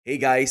Hey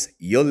guys,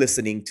 you're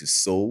listening to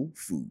Soul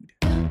Food.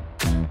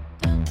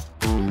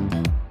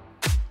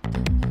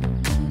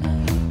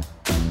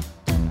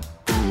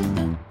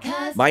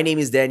 My name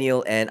is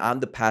Daniel, and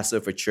I'm the pastor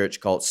of a church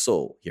called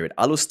Soul here at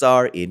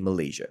Alustar in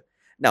Malaysia.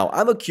 Now,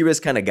 I'm a curious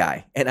kind of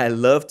guy, and I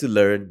love to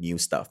learn new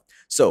stuff.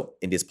 So,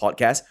 in this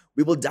podcast,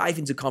 we will dive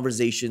into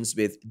conversations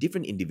with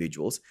different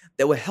individuals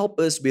that will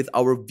help us with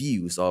our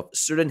views of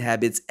certain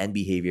habits and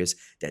behaviors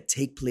that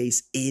take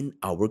place in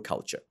our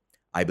culture.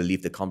 I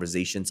believe the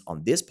conversations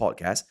on this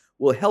podcast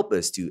will help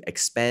us to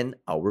expand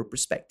our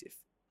perspective.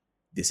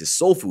 This is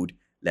Soul Food.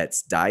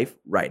 Let's dive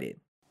right in.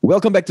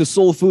 Welcome back to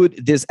Soul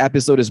Food. This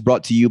episode is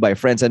brought to you by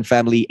friends and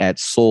family at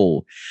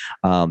Soul.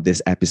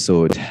 This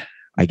episode,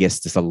 I guess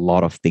there's a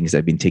lot of things that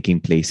have been taking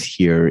place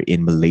here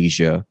in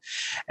Malaysia.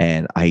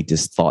 And I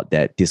just thought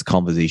that this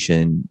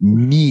conversation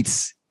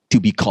needs to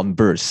be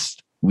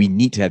conversed. We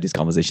need to have this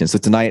conversation. So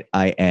tonight,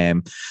 I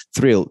am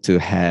thrilled to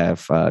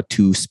have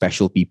two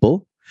special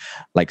people,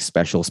 like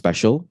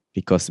special,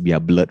 because we are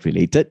blood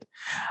related.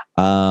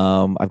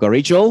 I've got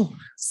Rachel.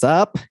 What's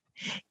up?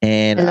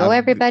 And Hello,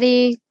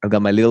 everybody. I've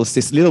got my little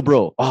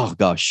bro. Oh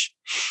gosh,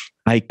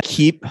 I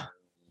keep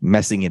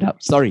messing it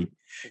up. Sorry.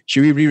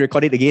 Should we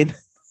re-record it again?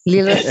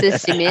 Lilo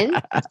sis Simin.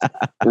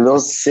 Little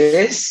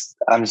sis,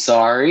 I'm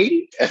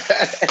sorry.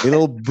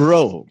 Little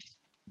bro,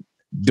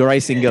 Dorai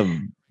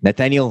Singham,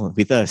 Nathaniel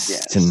with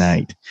us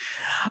tonight.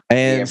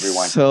 And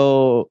everyone.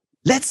 So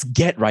let's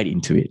get right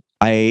into it.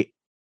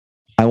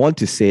 I want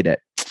to say that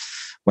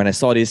when I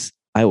saw this,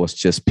 I was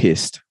just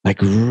pissed, like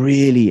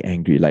really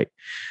angry.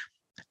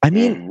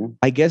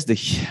 I guess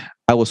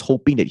I was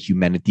hoping that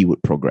humanity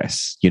would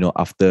progress,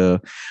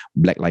 after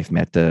Black Lives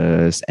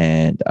Matters.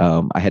 And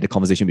I had a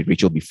conversation with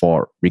Rachel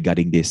before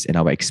regarding this and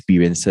our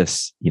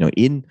experiences,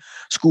 in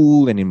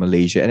school and in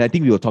Malaysia. And I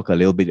think we will talk a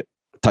little bit,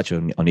 touch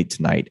on it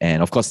tonight.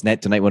 And of course,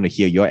 Nat, tonight I want to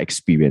hear your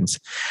experience.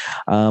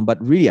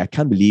 But really, I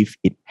can't believe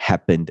it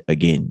happened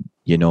again,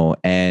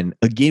 and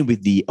again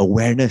with the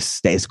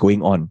awareness that is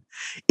going on.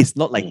 It's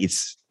not like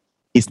it's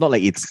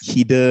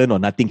hidden or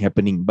nothing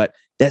happening, but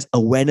there's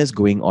awareness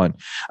going on.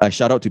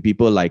 Shout out to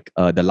people like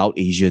the Loud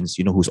Asians,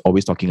 who's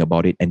always talking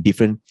about it, and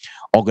different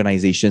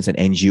organizations and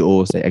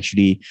NGOs that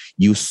actually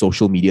use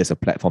social media as a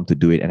platform to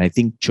do it. And I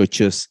think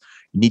churches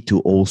need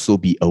to also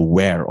be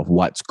aware of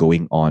what's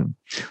going on.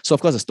 So,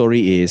 of course, the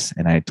story is,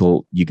 and I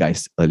told you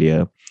guys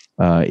earlier,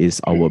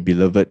 is our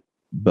beloved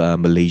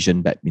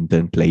Malaysian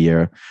badminton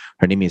player.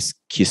 Her name is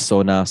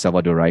Kisona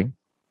Salvadorai.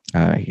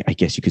 I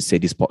guess you could say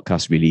this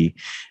podcast really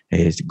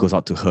goes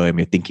out to her, and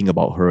we're thinking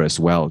about her as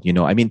well.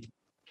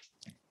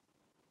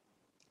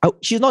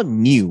 She's not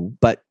new,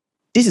 but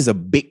this is a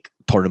big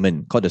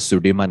tournament called the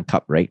Sudirman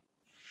Cup, right?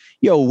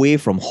 You're away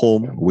from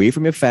home, away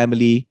from your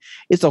family.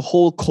 It's a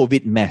whole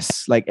COVID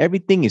mess. Like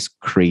everything is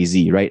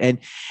crazy, right?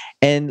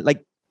 And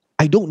like,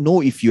 I don't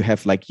know if you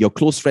have like your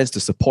close friends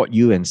to support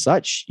you and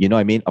such.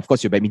 Of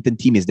course, your badminton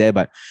team is there,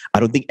 but I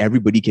don't think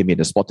everybody can be in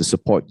the spot to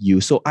support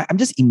you. So I'm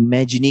just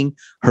imagining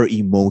her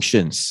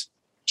emotions.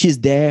 She's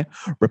there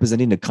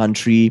representing the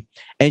country,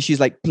 and she's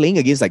like playing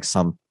against like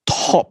some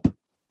top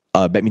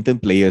badminton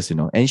players,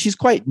 and she's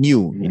quite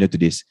new, to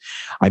this.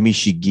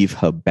 She give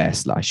her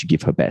best,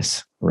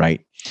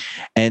 right?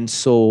 And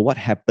so what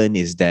happened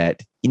is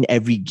that in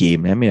every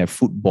game,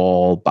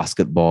 football,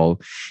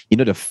 basketball,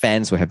 the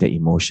fans will have their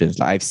emotions.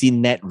 Like I've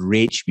seen Nat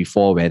rage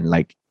before when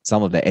like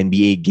some of the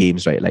NBA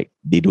games, right? Like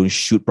they don't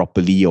shoot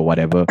properly or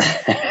whatever.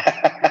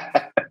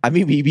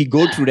 we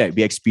go through that,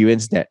 we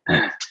experience that.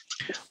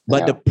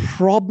 But the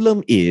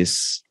problem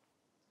is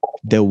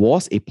there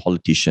was a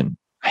politician,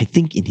 I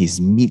think in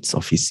his midst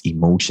of his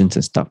emotions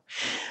and stuff,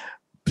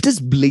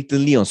 just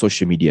blatantly on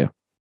social media,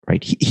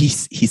 right? He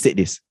said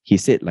this. He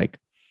said like,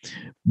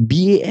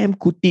 BAM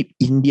kutip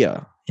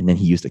India, and then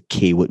he used the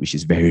K word, which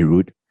is very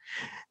rude.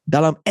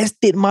 Dalam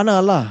estate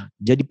mana lah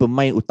jadi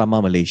pemain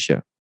utama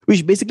Malaysia?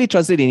 Which basically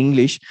translated in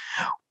English,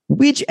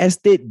 which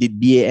estate did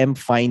BAM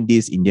find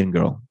this Indian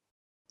girl?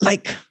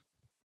 Like,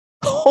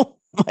 oh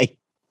my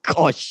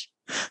gosh.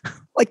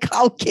 Like,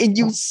 how can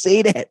you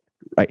say that?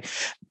 Right?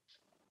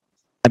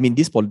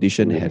 This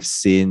politician have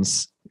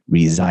since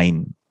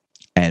resigned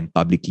and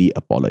publicly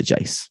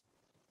apologized.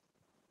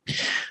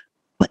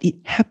 But it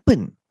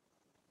happened.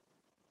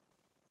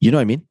 You know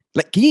what I mean?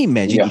 Like, can you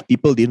imagine if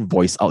people didn't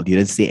voice out,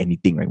 didn't say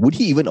anything, right? Would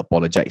he even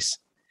apologize?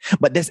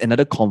 But that's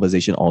another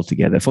conversation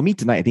altogether. For me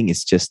tonight, I think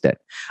it's just that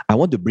I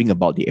want to bring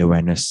about the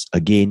awareness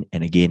again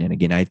and again and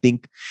again. I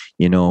think,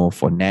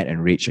 for Nat and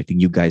Rach, I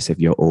think you guys have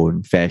your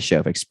own fair share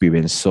of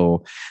experience.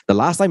 So the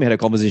last time we had a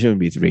conversation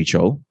with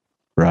Rachel,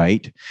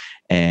 right?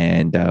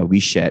 And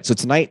we shared. So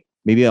tonight,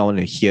 maybe I want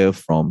to hear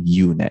from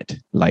you, Nat.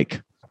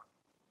 Like,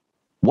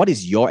 what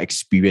is your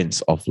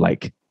experience of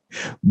like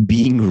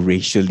being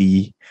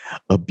racially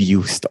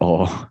abused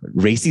or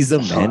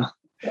racism, man?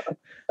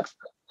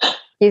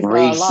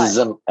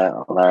 Racism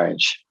at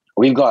large.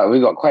 We've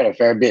got quite a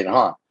fair bit,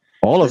 huh?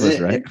 All of us,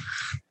 right?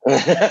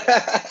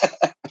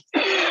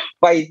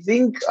 But I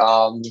think,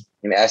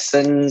 in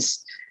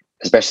essence,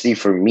 especially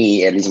for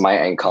me, at least my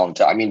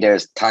encounter,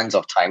 there's tons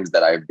of times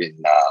that I've been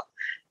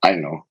I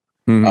don't know,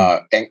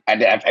 Mhm.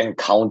 and I've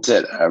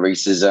encountered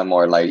racism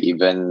or like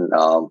even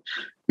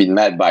been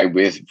met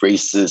with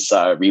racist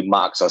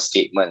remarks or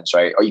statements,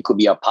 right? Or it could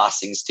be a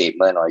passing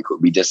statement, or it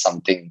could be just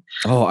something,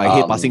 Oh, I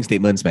hate passing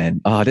statements, man.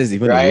 Ah, that's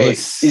even the right?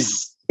 worst.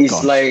 It's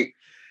Gosh. like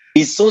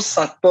it's so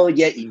subtle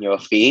yet in your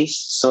face.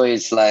 So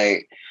it's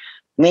like,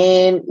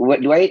 man,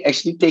 what do I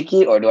actually take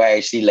it or do I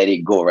actually let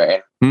it go,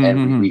 right?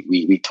 And Mhm.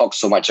 we talk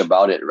so much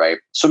about it, right?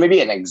 So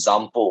maybe an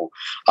example,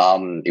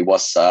 it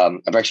was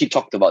I've actually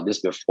talked about this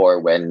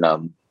before when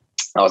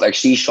I was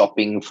actually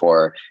shopping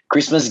for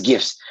Christmas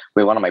gifts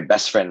with one of my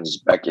best friends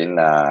back in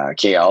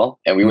KL,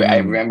 and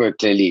I Mhm. remember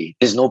clearly.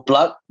 There's no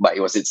plug, but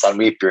it was at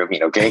Sunway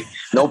Pyramid. Okay,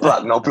 no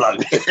plug, no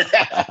plug.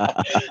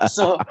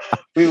 So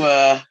we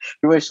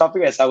were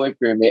shopping at Sunway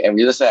Pyramid, and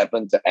we just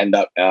happened to end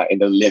up in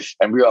the lift,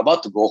 and we were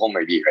about to go home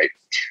already, right?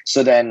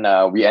 So then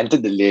we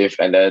entered the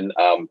lift, and then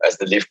as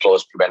the lift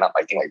closed, we went up,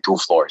 I think, like 2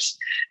 floors,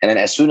 and then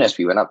as soon as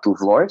we went up 2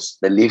 floors,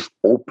 the lift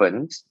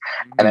opened,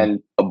 and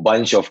then a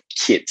bunch of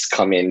kids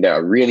come in.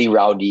 They're really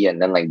rowdy,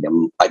 and then like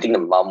I think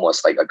the mom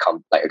was like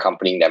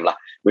accompanying them lah,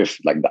 with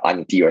like the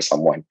auntie or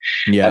someone.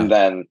 Yeah. And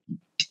then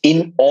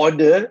in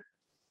order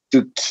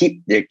to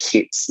keep their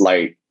kids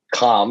like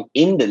calm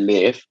in the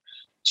lift,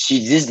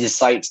 she just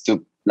decides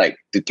to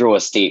throw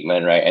a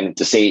statement, right, and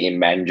to say in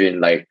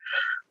Mandarin like,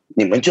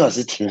 你们最好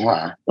是听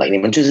话 like 你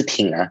们就是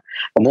听啊，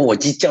我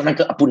就叫那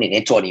个阿布奶奶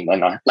做你们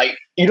啊 like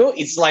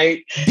it's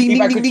like Ding if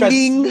ding I ding could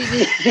ding ding.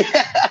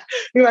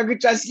 if I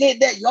could translate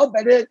that, y'all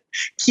better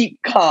keep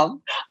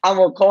calm. I'm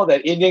gonna call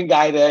that Indian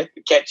guy there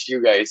to catch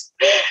you guys.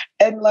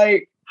 And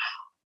like,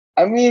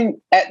 I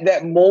mean, at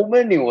that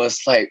moment, it was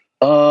like,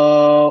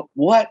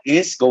 what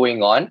is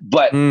going on?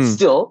 But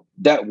still,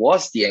 that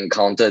was the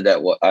encounter that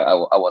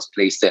I was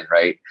placed in,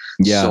 right?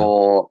 Yeah.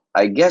 So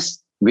I guess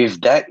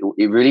with that,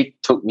 it really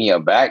took me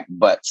aback,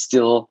 but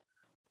still,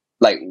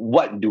 like,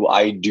 what do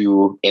I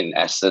do in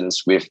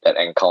essence with that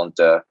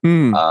encounter?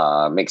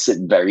 Makes it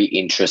very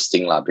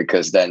interesting, lah,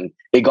 because then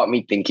it got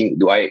me thinking,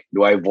 do I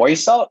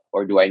voice out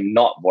or do I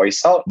not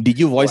voice out? Did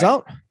you voice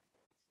out?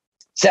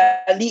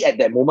 Sadly, at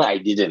that moment, I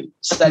didn't.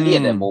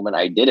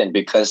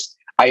 Because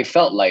I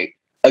felt like,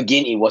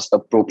 again, it was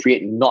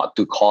appropriate not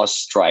to cause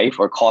strife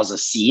or cause a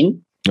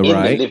scene in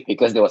the lift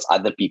because there was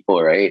other people,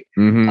 right?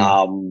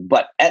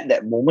 But at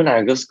that moment,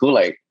 I just go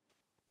like,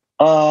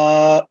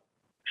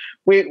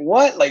 wait,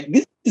 what? Like,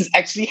 this is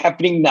actually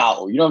happening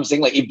now. You know what I'm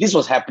saying? Like, if this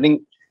was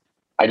happening,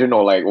 I don't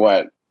know, like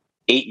what,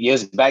 8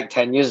 years back,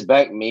 10 years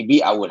back,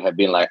 maybe I would have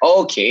been like,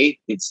 oh, okay,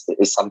 it's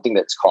something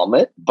that's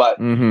common.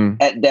 But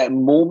at that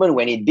moment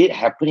when it did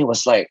happen, it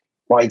was like,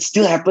 well, it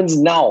still happens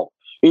now.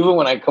 Even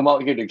when I come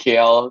out here to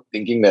KL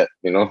thinking that,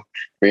 we're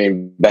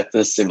in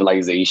better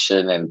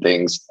civilization and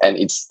things, and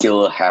it's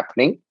still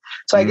happening.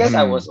 So I guess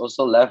I was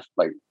also left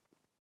like,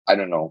 I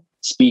don't know,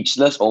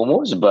 speechless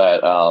almost.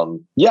 But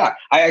yeah,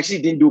 I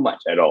actually didn't do much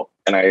at all.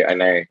 And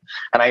I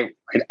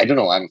don't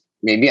know, I'm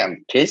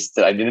pissed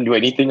that I didn't do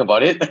anything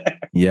about it.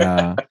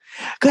 Yeah.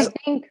 I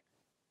think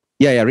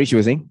Yeah, Rich, you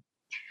were saying?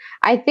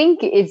 I think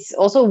it's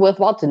also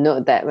worthwhile to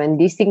note that when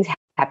these things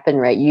happen,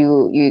 right,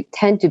 you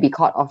tend to be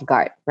caught off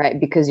guard, right?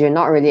 Because you're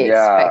not really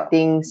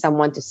expecting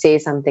someone to say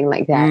something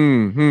like that.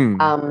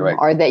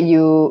 Or that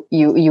you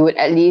would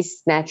at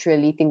least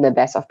naturally think the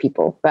best of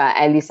people. But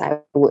at least I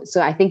would.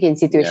 So I think in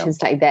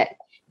situations like that,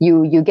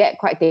 you get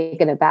quite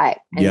taken aback.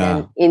 And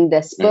then in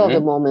the spur of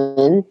the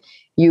moment,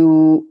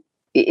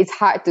 it's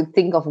hard to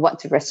think of what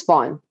to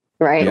respond.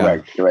 Right.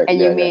 Correct. And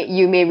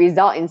you may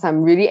result in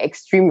some really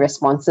extreme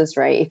responses,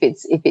 right? If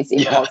it's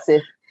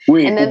impulsive.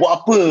 Wait, and then,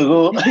 buat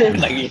apa?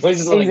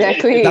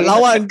 Exactly. Nak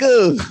lawan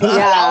ke?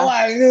 Yeah.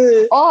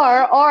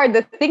 Or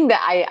the thing that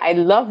I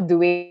love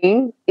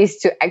doing is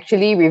to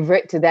actually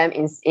revert to them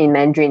in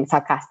Mandarin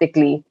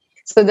sarcastically.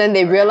 So then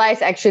they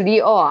realize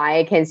actually, oh,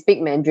 I can speak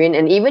Mandarin,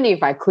 and even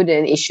if I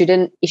couldn't, it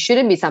shouldn't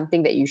be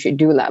something that you should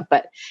do, lah.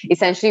 But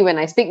essentially, when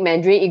I speak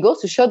Mandarin, it goes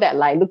to show that,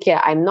 like, look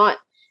here, I'm not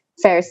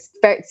fair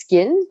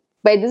skinned.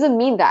 But it doesn't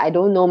mean that I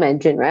don't know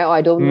Mandarin, right? Or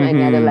I don't know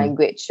any other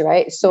language,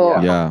 right? So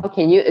how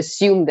can you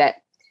assume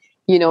that,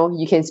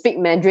 you can speak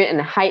Mandarin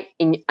and hide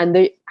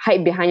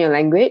behind your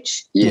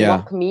language to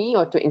mock me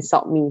or to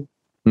insult me?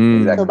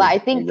 Exactly. So, but I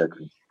think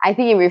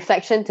in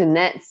reflection to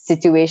Nat's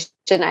situation,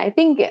 I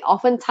think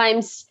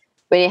oftentimes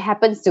when it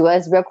happens to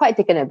us, we're quite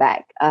taken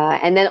aback.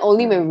 And then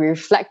only when we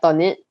reflect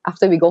on it,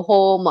 after we go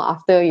home or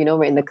after,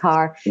 we're in the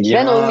car,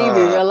 then only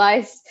we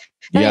realize...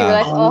 Then you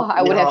realize,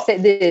 I would have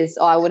said this,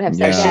 or I would have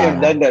said I should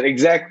have done that.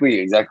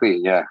 Exactly.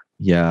 Yeah.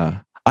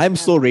 Yeah. I'm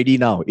so ready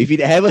now. If it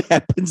ever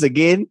happens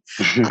again,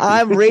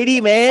 I'm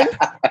ready, man.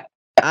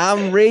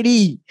 I'm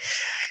ready.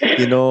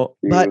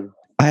 But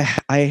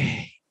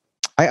I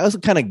also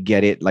kind of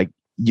get it. Like,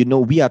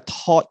 we are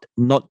taught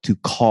not to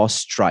cause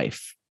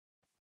strife,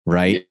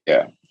 right?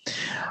 Yeah.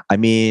 I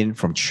mean,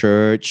 from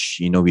church,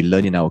 we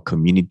learn in our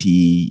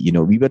community,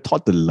 we were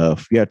taught to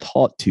love. We are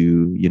taught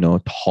to,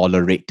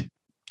 tolerate.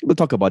 We'll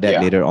talk about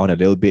that later on a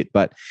little bit.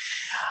 But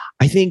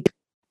I think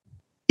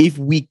if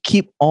we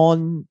keep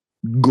on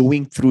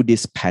going through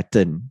this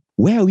pattern,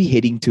 where are we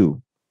heading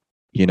to?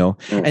 you know.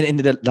 And in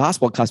the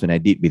last podcast when I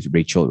did with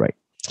Rachel, right?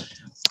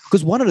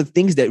 Because one of the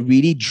things that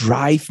really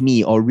drive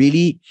me or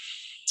really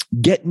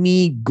get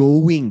me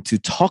going to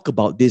talk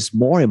about this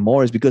more and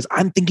more is because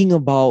I'm thinking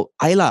about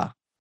Ayla.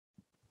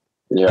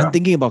 Yeah. I'm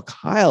thinking about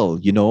Kyle,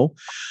 you know.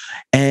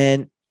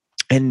 And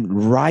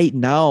right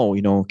now,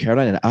 you know,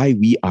 Caroline and I,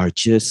 we are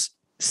just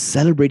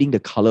celebrating the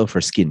color of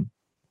her skin.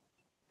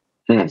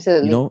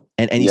 Absolutely. You know,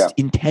 and it's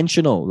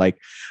intentional. Like,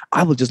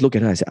 I will just look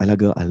at her and say, Ayla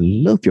girl, I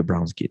love your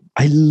brown skin.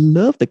 I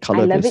love the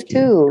color of your skin.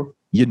 I love it too.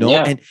 You know,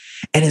 and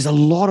there's a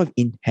lot of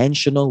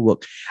intentional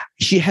work.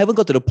 She haven't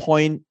got to the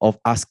point of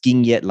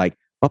asking yet, like,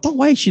 Papa,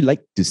 why she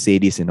like to say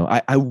this? You know,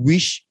 I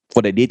wish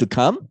for the day to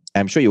come.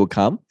 I'm sure it will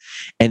come.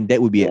 And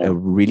that would be a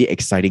really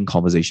exciting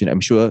conversation. I'm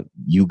sure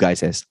you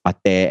guys as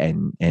Ate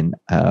and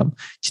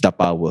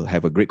Chitapa will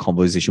have a great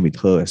conversation with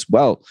her as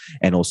well.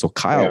 And also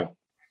Kyle. Yeah.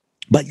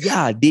 But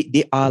yeah,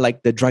 they are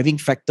like the driving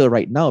factor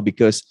right now,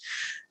 because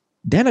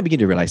then I begin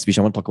to realize, which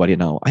I want to talk about it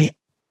now.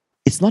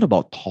 It's not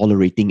about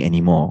tolerating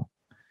anymore.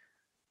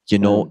 You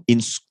know,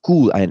 in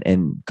school and a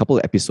couple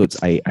of episodes,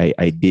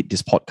 I did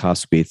this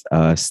podcast with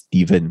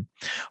Stephen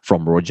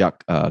from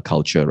Rojak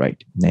Culture,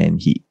 right? And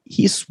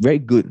he's very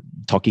good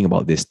talking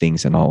about these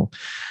things and all.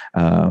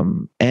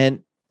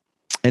 And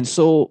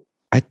so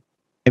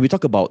we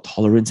talk about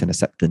tolerance and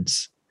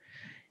acceptance.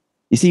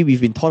 You see,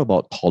 we've been taught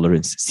about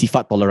tolerance,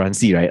 sifat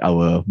toleransi, right?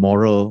 Our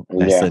moral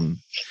lesson.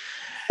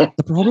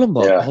 The problem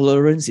about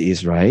tolerance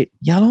is, right?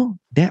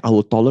 That I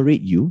will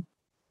tolerate you,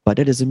 but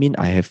that doesn't mean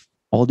I have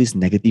all these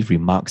negative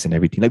remarks and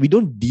everything. Like, we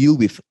don't deal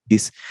with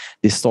this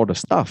sort of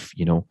stuff,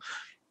 you know.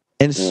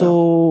 And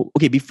so,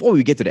 okay, before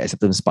we get to the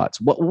acceptance parts,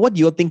 what do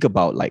you think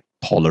about like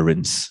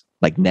tolerance?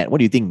 Like, Nat, what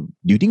do you think?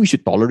 Do you think we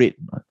should tolerate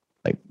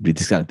like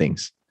these kind of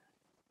things?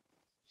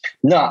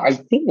 No, I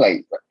think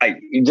like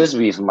just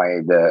with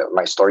my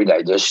story that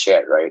I just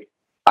shared, right?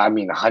 I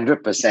mean,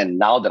 100%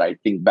 now that I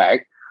think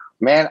back,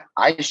 man,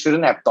 I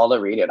shouldn't have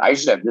tolerated. I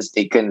should have just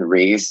taken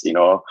Ray's, you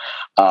know,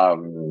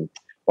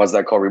 what's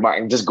that called, remark,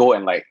 and just go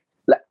and like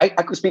I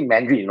could speak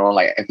Mandarin, you know,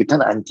 like every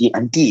time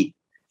auntie,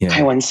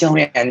 开玩笑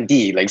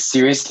auntie, like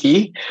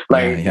seriously,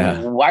 like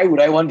why would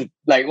I want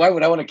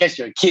to catch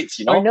your kids,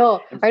 you know?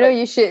 I know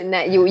you should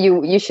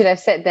you should have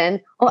said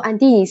then, oh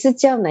auntie, 你是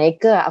叫哪一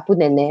个啊？不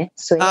能呢，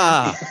谁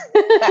啊？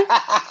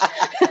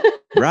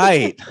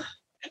 Right.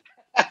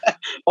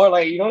 Or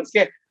like, you know,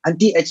 say,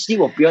 auntie, actually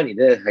我不要你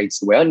的孩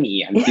子，我要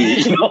你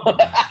auntie, you know?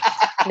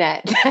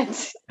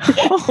 That's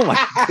oh my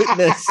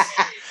goodness.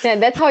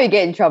 That's how you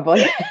get in trouble.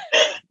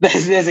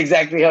 That's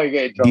exactly how you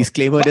get in trouble.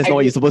 Disclaimer, that's not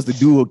what you're supposed to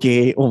do,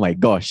 okay? Oh my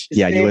gosh.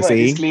 Yeah, you were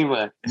saying?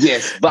 Disclaimer.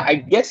 Yes, but I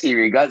guess in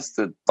regards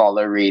to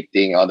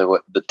tolerating or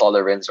the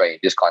tolerance, right, in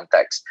this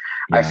context,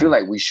 I feel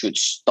like we should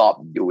stop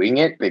doing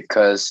it,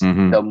 because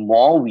the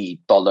more we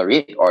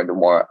tolerate, or the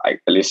more, at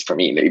least for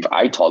me, if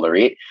I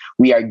tolerate,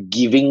 we are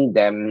giving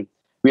them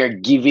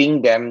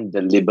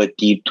the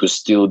liberty to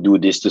still do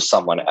this to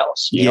someone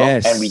else, you know?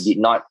 And we did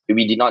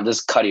not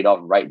just cut it off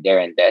right there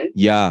and then.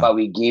 But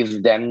we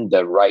gave them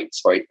the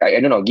rights, or I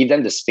don't know, give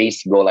them the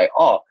space to go like,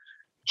 oh,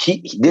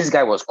 this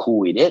guy was cool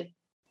with it.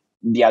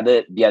 The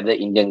other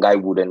Indian guy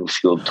wouldn't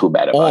feel too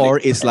bad about it. Or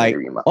it's like,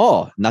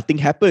 oh, nothing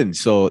happened,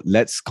 so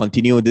let's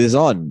continue this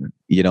on,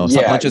 you know,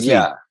 subconsciously.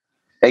 Yeah.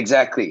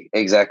 Exactly.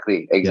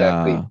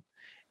 Yeah.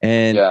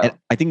 And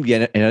I think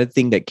another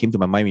thing that came to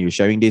my mind when you were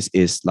sharing this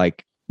is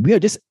like, we are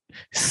just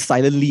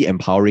silently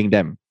empowering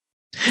them.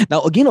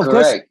 Now, again, of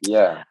course,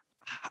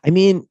 I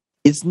mean,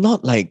 it's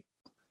not like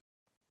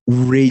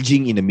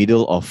raging in the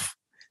middle of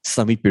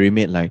Summit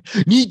Pyramid, like,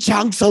 你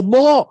讲什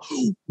么?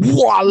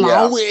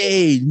 Walao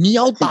eh, 你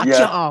要打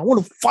架啊,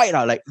 want to fight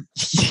ah. Like,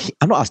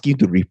 I'm not asking you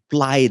to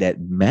reply that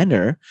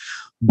manner,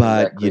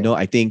 but you know,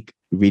 I think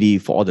really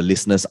for all the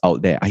listeners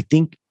out there, I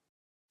think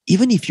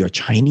even if you're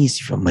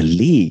Chinese, if you're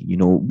Malay, you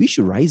know, we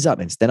should rise up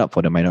and stand up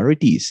for the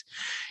minorities,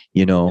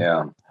 you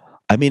know.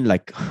 I mean,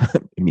 like,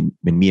 when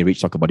me and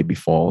Rich talked about it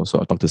before, so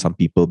I talked to some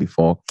people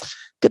before,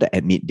 gotta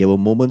admit, there were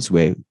moments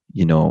where,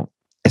 you know,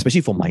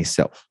 especially for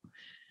myself,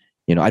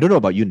 you know, I don't know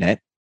about you,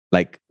 Nat,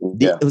 like,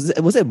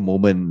 it was a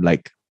moment,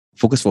 like,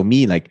 focus for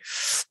me, like,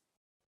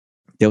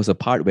 there was a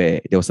part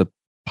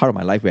of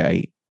my life where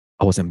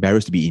I was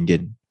embarrassed to be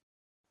Indian.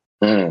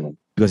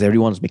 Because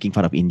everyone was making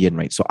fun of Indian,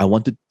 right? So I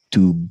wanted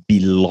to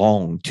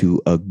belong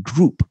to a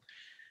group.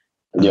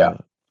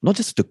 Not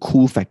just the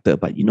cool factor,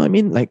 but, you know what I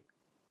mean? Like,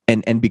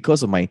 and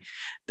because of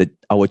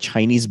our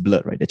Chinese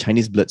blood, right? The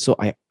Chinese blood. So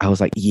I was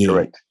like,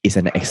 it's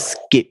an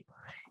escape.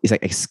 It's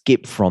like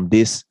escape from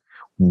this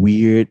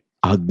weird,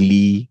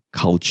 ugly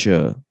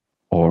culture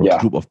or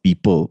group of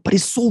people. But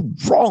it's so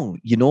wrong,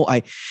 you know.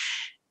 I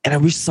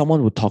wish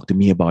someone would talk to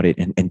me about it.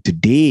 And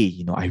today,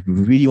 you know, I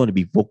really want to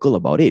be vocal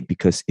about it,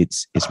 because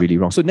it's really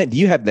wrong. So, Nat, do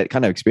you have that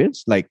kind of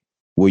experience? Like,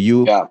 were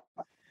you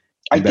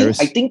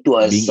embarrassed? I think to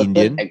a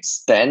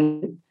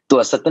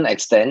certain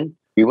extent,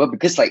 we were,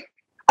 because like,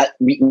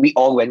 we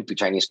all went to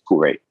Chinese school,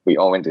 right? We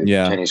all went to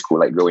Chinese school,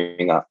 like,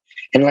 growing up.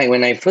 And like,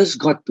 when I first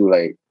got to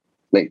like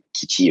like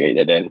kitschy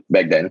right then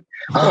back then.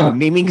 Oh,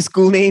 naming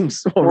school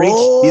names. Oh, Rich,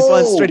 this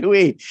one straight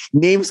away.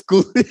 Name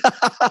school.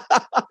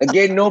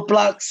 Again, no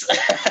plugs.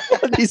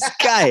 This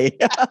guy.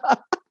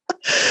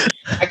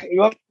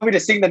 You want me to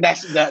sing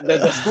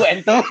the school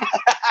anthem?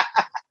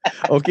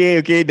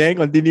 Okay, then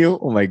continue.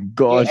 Oh my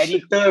gosh. Okay,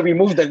 editor,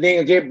 remove the name,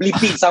 okay,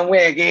 bleep it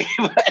somewhere, okay.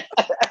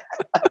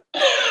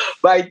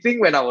 But I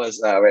think when I was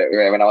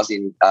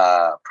in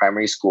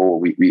primary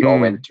school, we all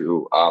went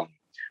to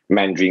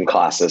Mandarin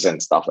classes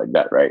and stuff like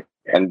that, right?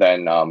 And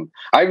then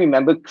I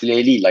remember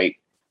clearly, like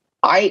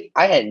I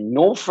had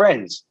no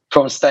friends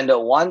from standard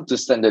 1 to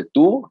standard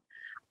 2.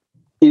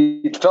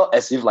 It felt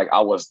as if like I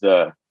was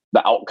the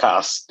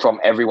outcast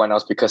from everyone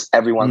else because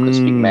everyone could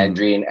speak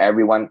Mandarin.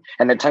 Everyone,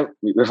 and the time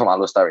we're from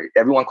Alostar, right?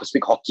 Everyone could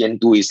speak Hokkien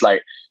too. It's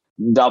like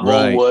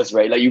double worse,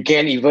 right? Like you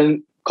can't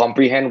even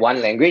comprehend one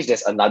language.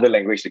 There's another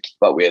language to keep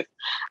up with.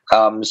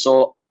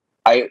 So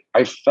I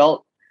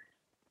felt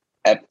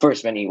at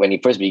first when he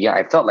first began,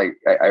 I felt like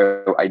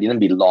I didn't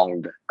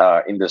belong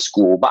in the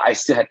school, but I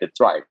still had to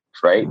thrive,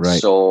 right?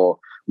 So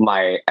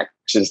my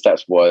action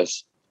steps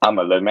was I'm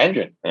gonna learn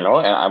Mandarin, and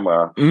I'm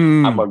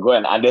gonna go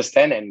and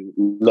understand and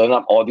learn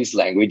up all these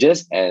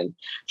languages. And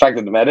fact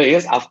of the matter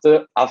is,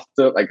 after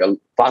like a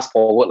fast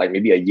forward, like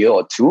maybe a year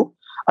or two,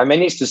 I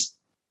managed to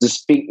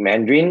speak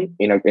Mandarin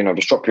in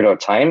a short period of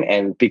time,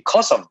 and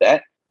because of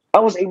that, I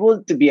was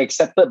able to be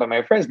accepted by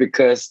my friends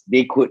because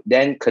they could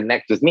then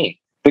connect with me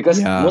because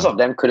most of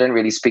them couldn't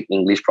really speak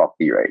English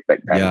properly, right?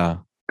 Back then. Yeah.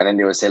 And then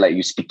they would say like,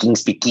 you speaking.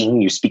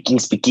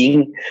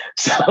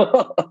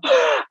 So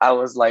I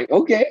was like,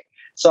 okay.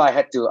 So I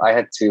had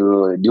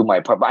to do my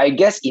part. But I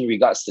guess in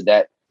regards to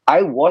that,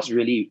 I was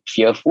really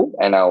fearful,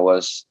 and I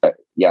was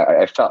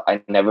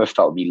I never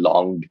felt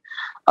belonged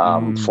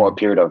for a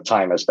period of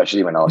time,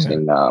 especially when I was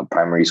in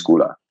primary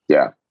school.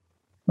 Yeah.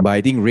 But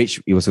I think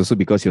Rich, it was also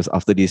because he was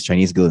after this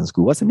Chinese girl in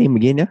school. What's her name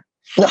again?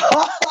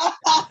 Yeah.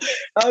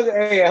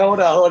 Okay, hold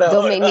on.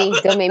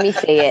 Don't make me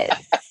say it.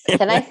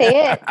 Can I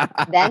say it?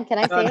 Dan, can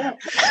I say it?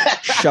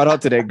 Shout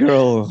out to that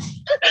girl.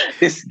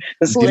 This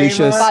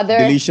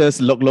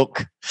delicious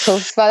look. So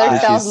father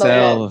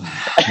self.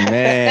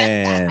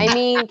 Man. I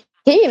mean,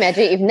 can you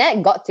imagine if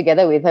Nat got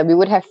together with her, we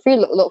would have free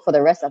look for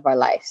the rest of our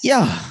lives.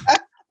 Yeah.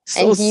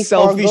 So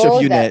selfish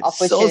of you, Nat.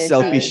 So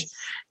selfish.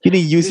 You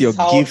didn't use your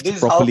gift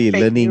properly.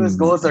 Learning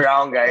goes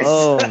around, guys.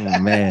 Oh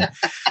man.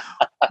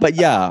 But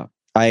yeah,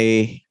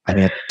 I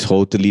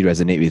totally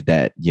resonate with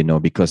that,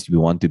 because we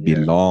want to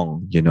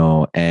belong,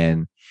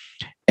 and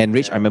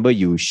Rich, I remember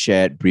you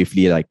shared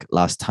briefly like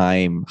last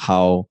time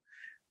how,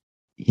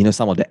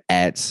 some of the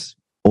ads,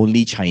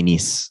 only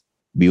Chinese.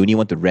 We only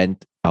want to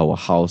rent our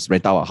house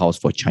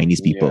for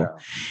Chinese people.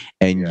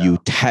 And you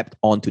tapped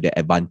onto the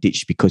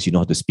advantage because you know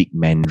how to speak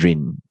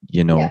Mandarin,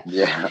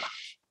 Yeah.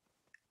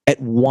 At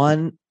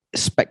one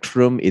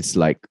spectrum, it's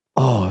like,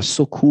 oh,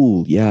 so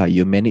cool. Yeah,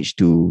 you managed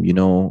to,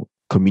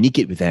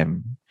 communicate with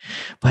them.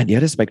 But the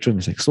other spectrum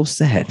is like so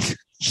sad.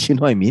 You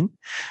know what I mean?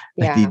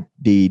 Like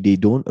they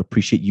don't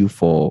appreciate you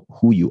for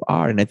who you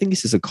are. And I think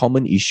this is a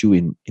common issue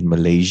in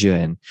Malaysia.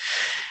 And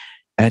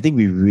I think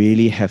we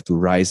really have to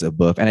rise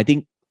above. And I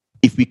think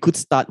if we could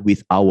start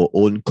with our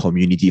own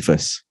community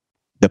first,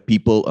 the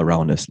people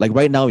around us. Like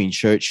right now in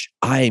church,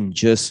 I'm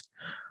just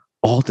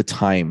all the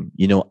time,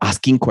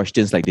 asking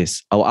questions like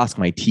this. I'll ask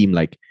my team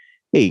like,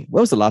 hey,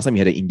 when was the last time you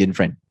had an Indian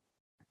friend?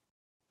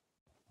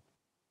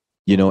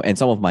 And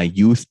some of my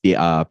youth, they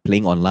are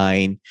playing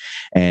online,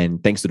 and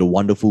thanks to the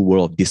wonderful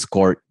world of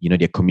Discord,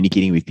 they're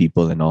communicating with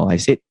people and all. I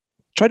said,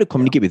 try to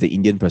communicate with an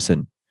Indian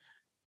person.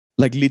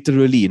 Like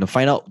literally,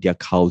 find out their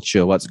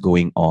culture, what's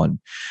going on.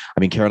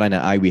 I mean, Caroline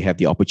and I, we have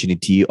the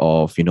opportunity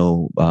of,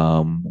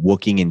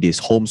 working in this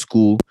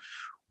homeschool.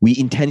 We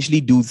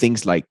intentionally do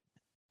things like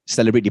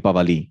celebrate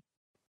Deepavali.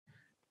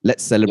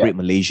 Let's celebrate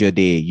Malaysia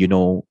Day,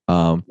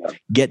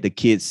 get the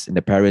kids and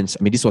the parents.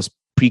 I mean, this was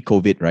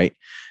pre-COVID, right?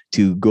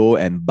 To go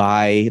and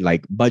buy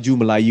like baju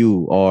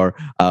Melayu or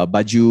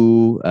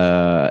baju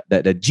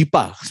the jipa,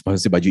 I was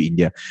supposed to say baju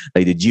India,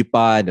 like the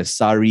jipa and the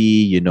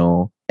sari,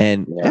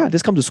 and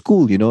just come to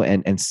school,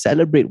 and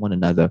celebrate one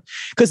another.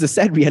 Because the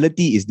sad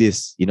reality is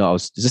this, I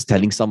was just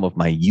telling some of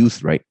my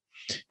youth, right?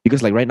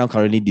 Because like right now,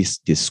 currently this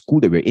school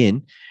that we're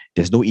in,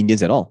 there's no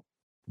Indians at all.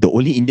 The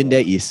only Indian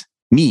there is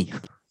me.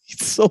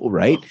 It's so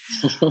right.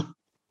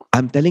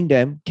 I'm telling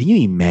them, can you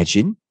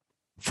imagine?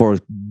 For a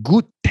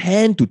good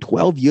 10 to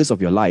 12 years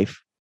of your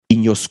life,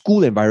 in your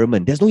school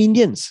environment, there's no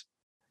Indians.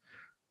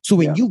 So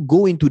when you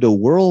go into the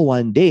world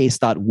one day,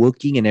 start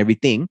working and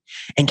everything,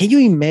 and can you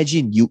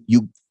imagine, you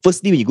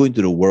firstly, when you go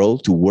into the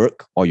world to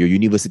work or your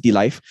university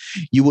life,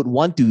 you would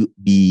want to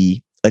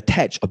be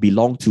attached or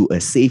belong to a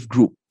safe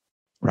group,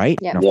 right?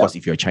 And of course,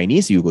 if you're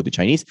Chinese, you go to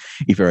Chinese.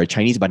 If you're a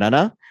Chinese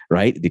banana,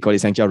 right? They call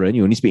it Sangjiao Ren,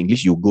 you only speak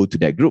English, you go to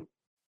that group.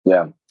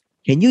 Yeah.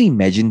 Can you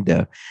imagine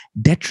the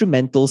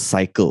detrimental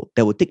cycle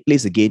that will take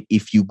place again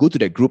if you go to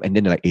that group and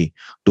then they're like, hey,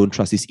 don't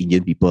trust these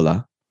Indian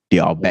people, they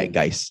are bad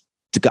guys.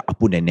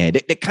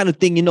 That kind of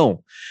thing, Yeah.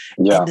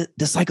 And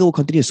the cycle will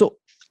continue. So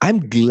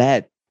I'm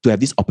glad to have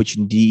this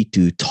opportunity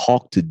to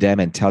talk to them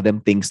and tell them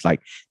things like,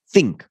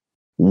 think,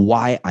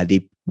 why are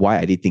they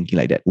thinking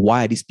like that?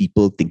 Why are these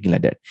people thinking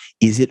like that?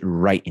 Is it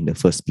right in the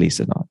first place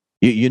or not?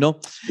 You know?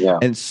 Yeah.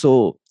 And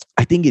so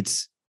I think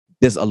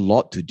there's a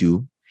lot to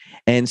do.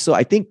 And so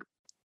I think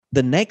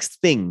the next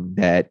thing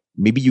that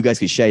maybe you guys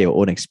could share your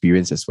own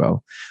experience as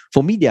well.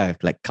 For me, there are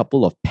like a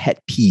couple of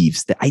pet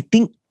peeves that I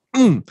think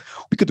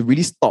we could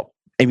really stop,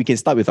 and we can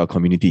start with our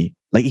community.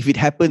 Like if it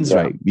happens,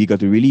 right, we got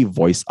to really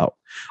voice out.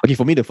 Okay,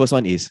 for me, the first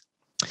one is,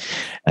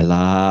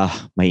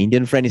 Allah, my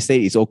Indian friend is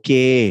saying it's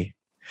okay.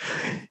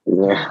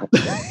 Yeah.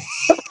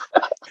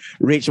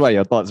 Rach, what are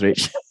your thoughts,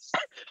 Rach?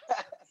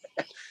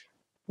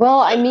 Well,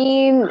 I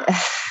mean,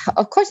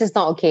 of course it's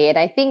not okay. And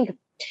I think,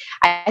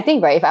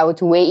 right, if I were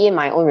to weigh in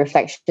my own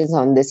reflections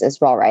on this as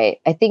well, right,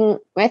 I think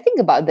when I think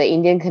about the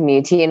Indian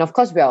community, and of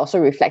course we're also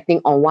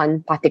reflecting on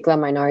one particular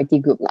minority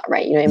group,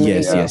 right? You know, in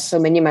Malaysia, yes. so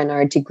many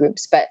minority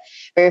groups, but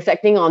we're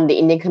reflecting on the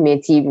Indian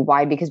community.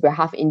 Why? Because we're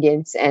half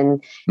Indians,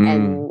 and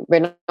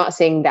we're not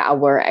saying that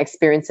our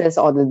experiences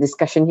or the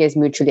discussion here is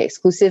mutually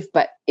exclusive,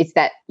 but it's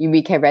that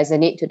we can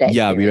resonate to that.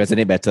 Yeah, we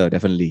resonate better,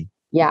 definitely.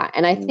 Yeah,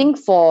 and I think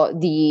for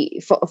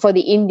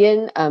the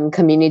Indian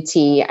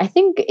community, I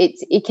think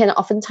it can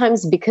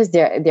oftentimes, because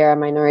they're a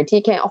minority,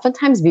 it can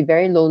oftentimes be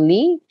very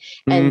lonely,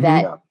 and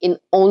that in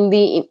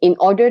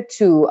order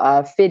to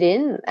fit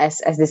in,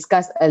 as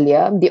discussed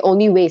earlier, the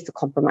only way is to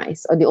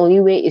compromise, or the only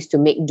way is to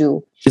make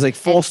do. It's like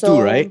forced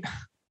to, right?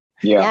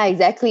 Yeah,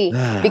 exactly.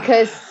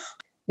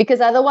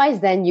 Because otherwise,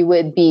 then you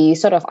would be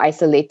sort of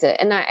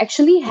isolated. And I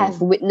actually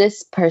have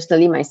witnessed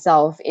personally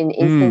myself in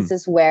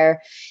instances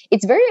where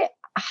it's very.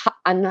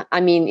 I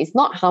mean, it's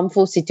not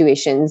harmful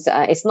situations.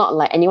 It's not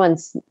like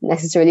anyone's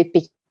necessarily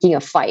picking a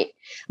fight.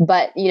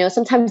 But, you know,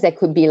 sometimes there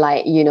could be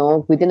like, you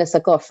know, within a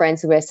circle of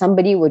friends where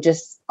somebody will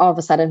just all of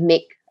a sudden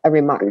make a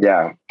remark.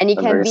 Yeah. And it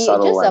can be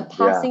just a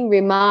passing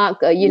remark,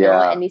 you know,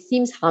 and it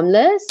seems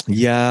harmless.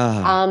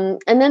 Yeah.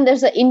 And then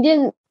there's an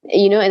Indian,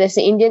 you know, and there's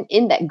an Indian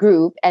in that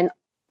group. And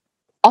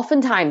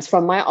oftentimes,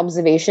 from my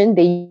observation,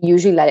 they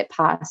usually let it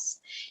pass.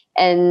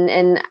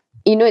 And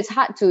you know, it's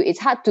hard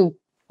to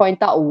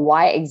point out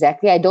why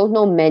exactly. I don't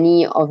know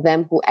many of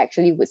them who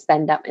actually would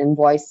stand up and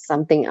voice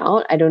something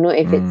out. I don't know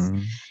if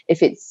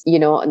it's you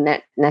know,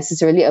 not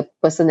necessarily a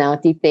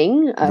personality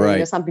thing. Right. You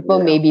know, some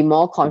people may be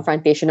more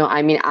confrontational.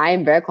 I mean, I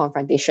am very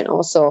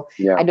confrontational, so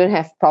I don't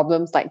have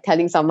problems like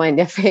telling someone in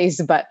their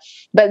face. But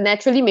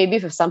naturally, maybe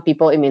for some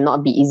people, it may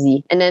not be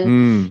easy. And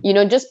then you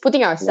know, just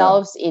putting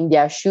ourselves in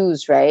their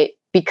shoes, right?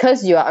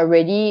 Because you are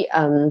already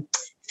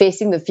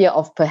facing the fear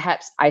of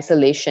perhaps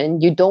isolation,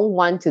 you don't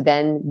want to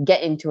then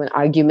get into an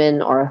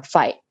argument or a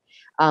fight,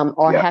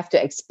 or have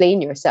to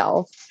explain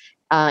yourself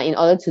in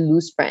order to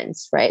lose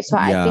friends, right? So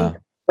I think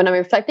when I'm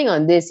reflecting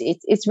on this,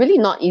 it's really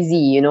not easy,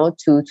 you know,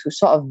 to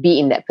sort of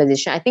be in that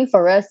position. I think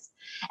for us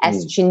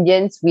as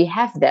Chindians, we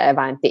have the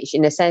advantage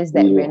in the sense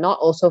that we're not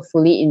also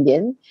fully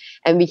Indian,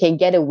 and we can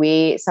get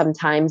away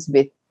sometimes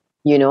with,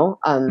 you know,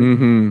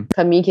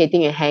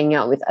 communicating and hanging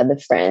out with other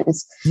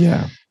friends.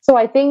 Yeah. So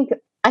I think,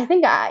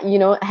 you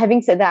know,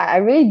 having said that, I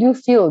really do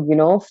feel, you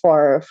know,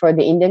 for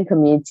the Indian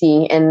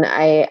community, and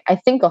I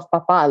think of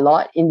Papa a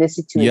lot in this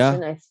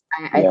situation.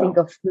 I think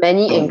of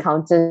many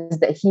encounters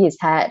that he has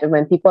had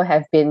when people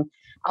have been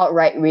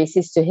outright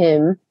racist to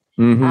him,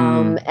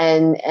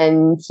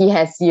 and he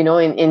has, you know,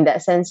 in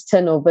that sense,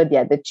 turned over the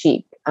other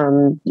cheek.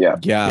 So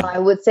I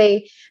would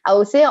say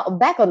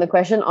back on the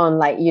question on,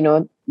 like, you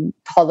know,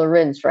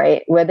 tolerance,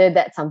 right? Whether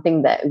that's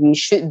something that we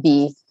should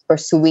be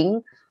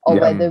pursuing, or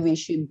whether we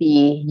should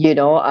be, you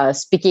know,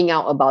 speaking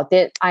out about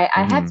it.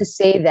 I have to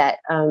say that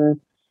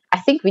I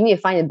think we need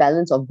to find a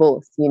balance of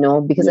both, you know,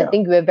 because I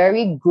think we're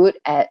very good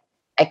at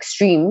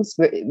extremes,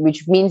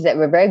 which means that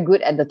we're very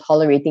good at the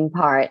tolerating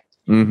part,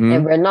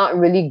 and we're not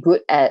really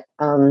good at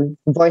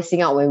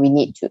voicing out when we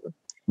need to.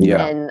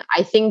 And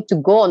I think to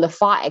go on the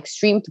far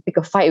extreme, to pick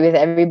a fight with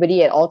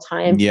everybody at all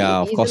times,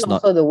 of course isn't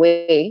not. also the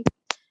way.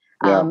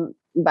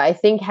 But I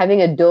think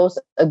having a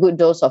good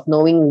dose of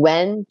knowing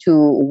when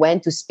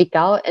to speak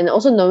out, and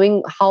also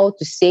knowing how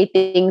to say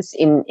things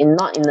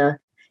not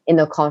in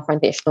a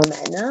confrontational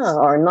manner,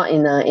 or not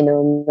in a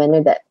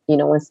manner that, you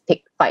know, wants to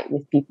take fight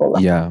with people.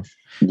 Yeah.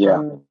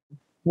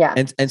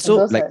 And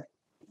so like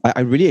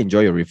I really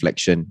enjoy your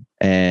reflection,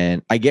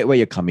 and I get where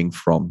you're coming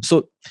from.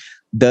 So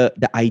the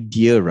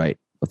idea, right,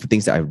 of the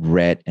things that I've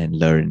read and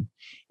learned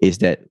is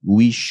that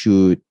we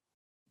should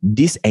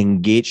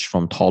disengage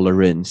from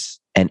tolerance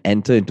and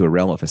enter into a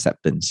realm of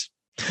acceptance.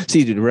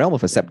 See, the realm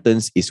of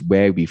acceptance is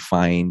where we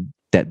find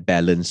that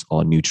balance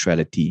or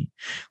neutrality,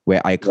 where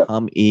I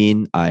come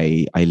in,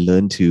 I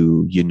learn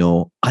to, you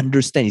know,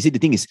 understand. You see, the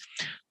thing is,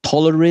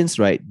 tolerance,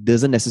 right,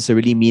 doesn't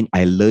necessarily mean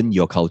I learn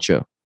your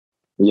culture.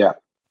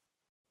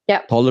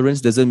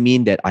 Tolerance doesn't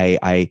mean that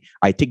I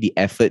take the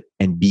effort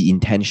and be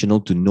intentional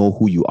to know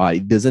who you are.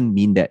 It doesn't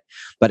mean that.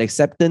 But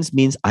acceptance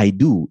means I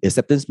do.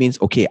 Acceptance means,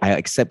 okay, I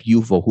accept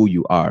you for who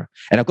you are.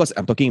 And of course,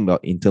 I'm talking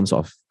about in terms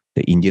of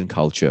the Indian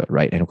culture,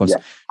 right? And of course,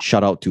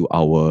 shout out to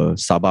our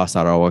Sabah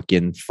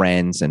Sarawakian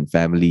friends and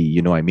family,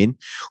 you know what I mean?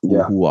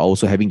 Who are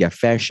also having their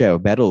fair share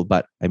of battle.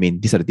 But I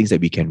mean, these are the things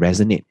that we can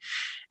resonate.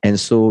 And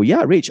so,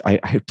 yeah, Rach, I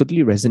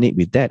totally resonate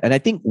with that. And I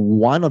think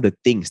one of the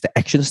things, the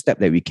action step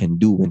that we can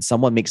do when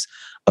someone makes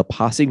a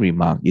passing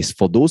remark is,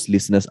 for those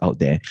listeners out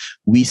there,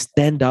 we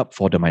stand up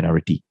for the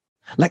minority.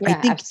 Like, I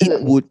think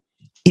absolutely.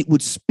 it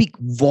would speak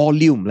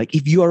volume. Like,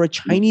 if you are a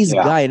Chinese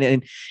guy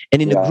and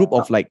in a group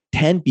of like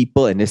 10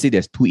 people, and let's say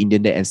there's 2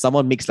 Indian there, and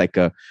someone makes like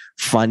a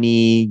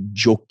funny,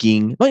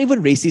 joking, not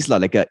even racist,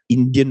 like an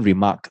Indian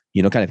remark,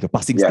 kind of like a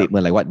passing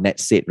statement, like what Nat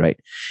said, right?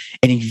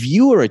 And if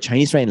you are a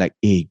Chinese, right, like,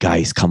 hey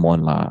guys, come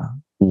on lah,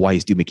 why are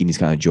you still making this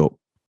kind of joke?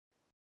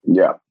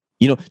 Yeah.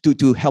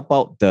 To help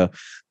out the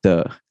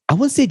I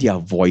won't say they are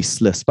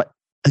voiceless, but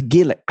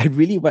again, like, I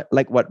really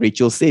like what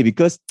Rachel said,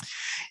 because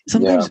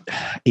sometimes,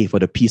 hey, for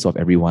the peace of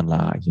everyone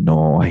lah,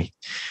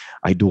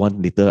 I do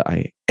want later.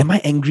 Am I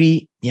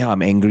angry? Yeah,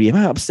 I'm angry. Am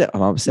I upset?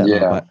 I'm upset.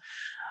 Yeah.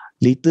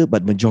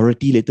 But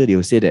majority later they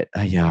will say that,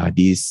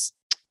 this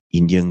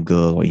Indian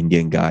girl or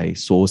Indian guy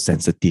so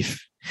sensitive.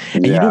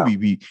 And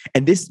we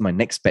and this is my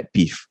next pet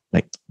peeve.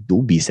 Like,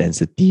 don't be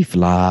sensitive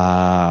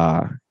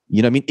lah.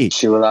 You know what I mean? Hey,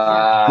 chill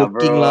lah,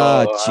 joking bro.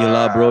 lah,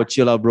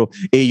 chill lah, bro.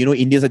 Hey,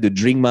 Indians like to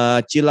drink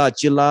ma, chill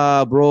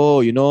lah,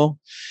 bro.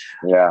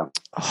 Yeah.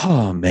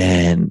 Oh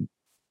man,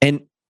 and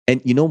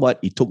you know what?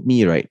 It took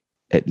me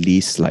at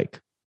least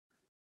like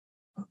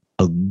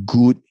a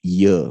good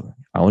year.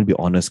 I want to be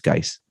honest,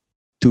 guys,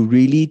 to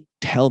really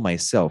tell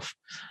myself,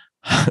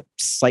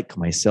 psych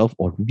myself,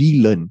 or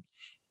relearn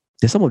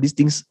that some of these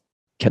things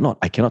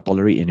I cannot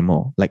tolerate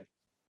anymore. Like,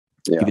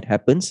 if it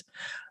happens,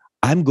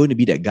 I'm going to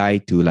be that guy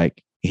to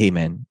like, hey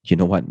man, you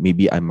know what?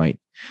 Maybe I might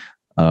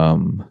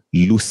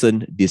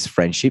loosen this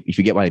friendship, if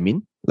you get what I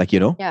mean. Like,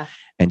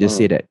 and just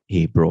say that,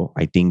 hey bro,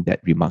 I think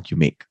that remark you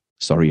make,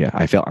 sorry,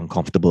 I felt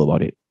uncomfortable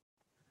about it.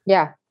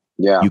 Yeah.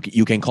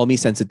 You can call me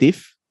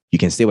sensitive. You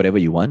can say whatever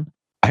you want.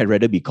 I'd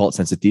rather be called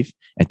sensitive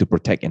and to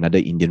protect another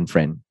Indian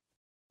friend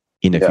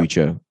in the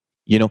future.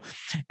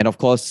 And of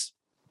course,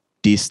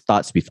 this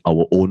starts with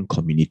our own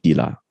community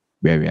lah,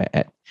 where we are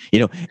at.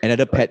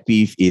 Another pet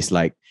peeve is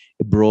like,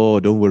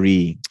 bro, don't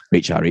worry,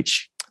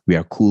 Rich, we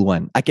are cool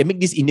one. I can make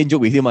this Indian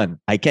joke with him, man.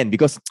 I can,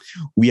 because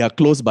we are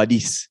close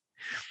buddies.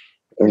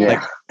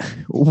 Yeah.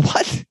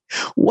 Like,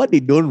 what they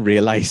don't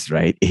realize,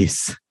 right,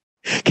 is,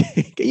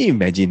 can you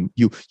imagine?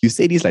 You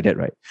say this like that,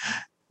 right?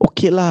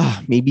 Okay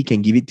lah, maybe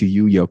can give it to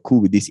you. You're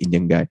cool with this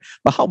Indian guy.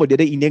 But how about the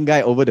other Indian guy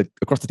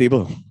across the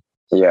table?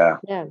 Yeah.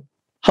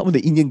 How about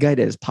the Indian guy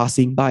that's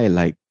passing by?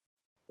 Like,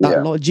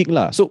 that logic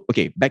lah. So,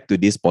 okay, back to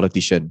this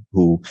politician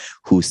who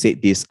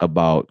said this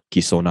about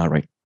Kisona,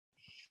 right?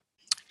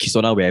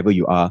 Kisona, wherever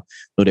you are,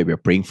 know that we're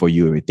praying for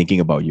you. We're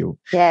thinking about you.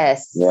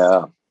 Yes.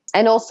 Yeah.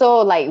 And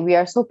also, like, we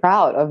are so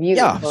proud of you.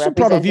 Yeah, for so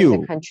proud of you.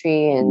 The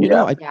country. And,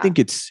 I think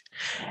it's...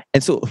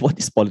 And so what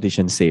this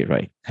politician said,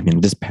 right? I mean,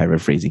 I'm just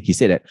paraphrasing. He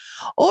said that,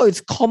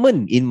 it's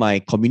common in my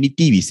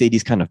community, we say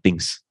these kind of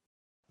things.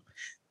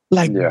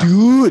 Like,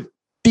 dude,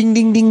 ding,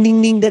 ding, ding,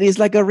 ding, ding. That is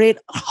like a red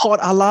hot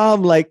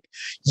alarm. Like,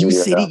 you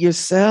said it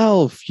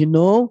yourself,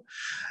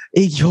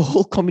 Hey, your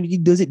whole community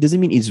does it. Doesn't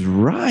mean it's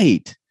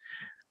right.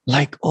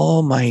 Like,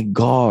 oh my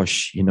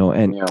gosh,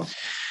 and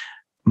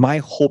my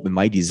hope and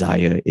my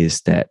desire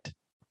is that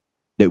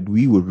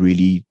we will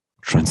really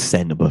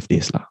transcend above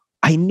this lah.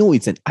 I know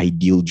it's an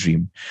ideal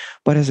dream,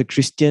 but as a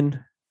Christian,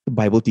 the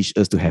Bible teaches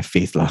us to have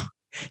faith lah.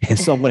 And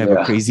so I'm going to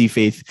have a crazy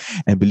faith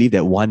and believe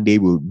that one day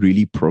we'll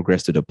really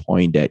progress to the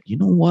point that, you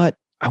know what,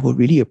 I will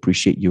really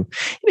appreciate you.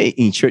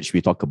 In church,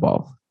 we talk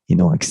about,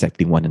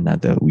 accepting one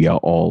another. We are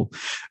all,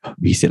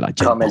 we say like,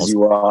 come as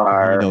you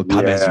are.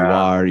 Come as you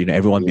are.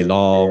 Everyone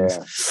belongs.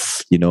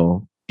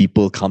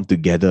 People come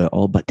together.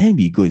 But then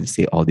we go and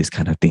say all these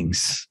kind of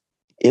things.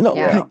 Like,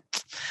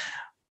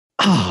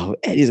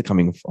 where is it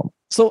coming from?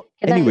 So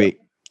anyway,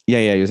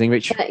 you're saying,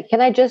 Rich?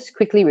 Can I just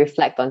quickly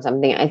reflect on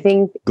something? I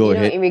think, go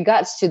ahead. In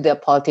regards to the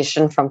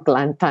politician from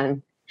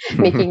Kelantan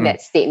making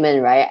that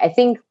statement, right? I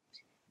think,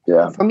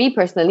 for me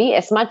personally,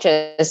 as much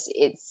as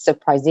it's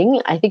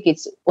surprising, I think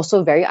it's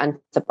also very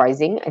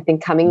unsurprising. I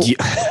think coming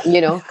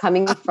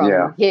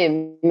from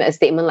him, a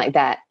statement like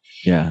that.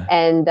 Yeah.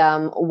 And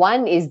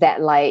one is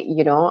that, like,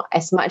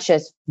 as much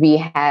as we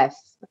have,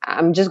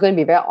 I'm just going to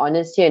be very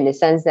honest here in the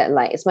sense that,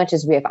 like, as much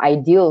as we have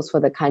ideals for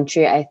the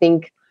country, I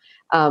think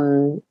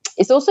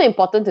it's also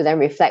important to then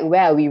reflect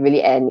where are we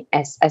really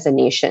as a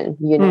nation,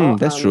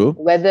 that's true.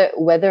 Whether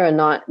or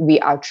not we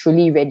are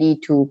truly ready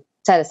to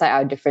set aside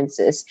our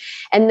differences.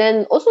 And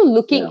then also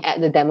looking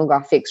at the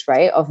demographics,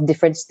 right, of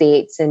different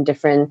states and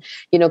different,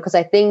 because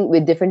I think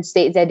with different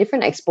states, there are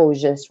different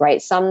exposures, right?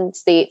 Some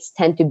states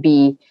tend to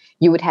be,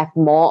 you would have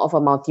more of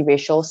a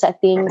multiracial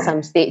setting.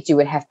 Some states you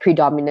would have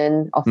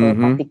predominant of a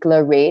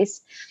particular race.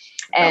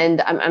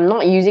 And I'm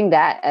not using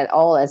that at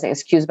all as an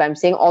excuse, but I'm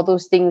saying all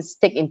those things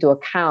take into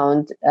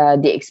account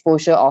the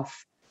exposure of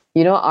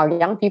our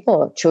young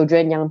people,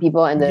 children, young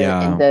people, and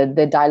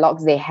the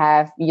dialogues they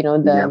have,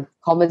 the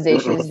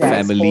conversations they're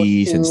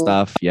families exposed and to.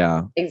 stuff.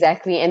 Yeah.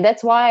 Exactly. And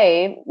that's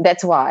why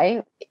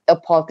a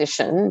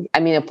politician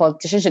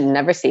should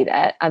never say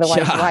that.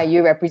 Otherwise, why are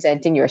you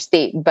representing your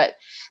state? But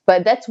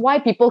that's why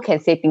people can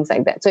say things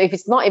like that. So if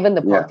it's not even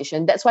the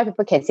politician, that's why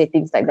people can say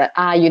things like that.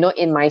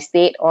 In my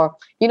state, or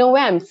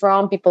where I'm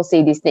from, people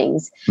say these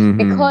things.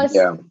 Because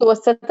to a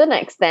certain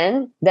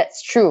extent,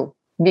 that's true.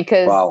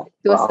 Because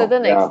to a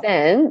certain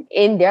extent,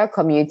 in their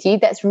community,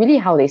 that's really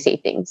how they say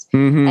things.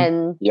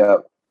 And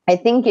I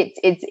think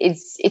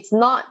it's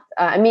not.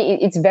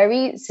 It's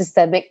very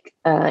systemic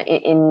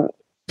in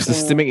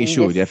systemic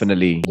issue, this,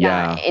 definitely.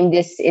 In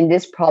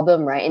this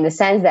problem, right? In the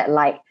sense that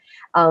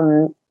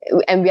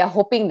and we are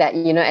hoping that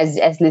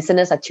as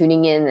listeners are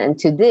tuning in and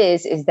to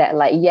this, is that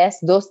yes,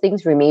 those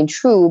things remain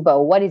true,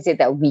 but what is it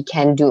that we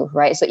can do,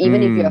 right? So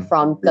even if you're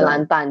from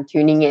Kelantan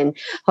tuning in,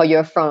 or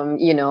you're from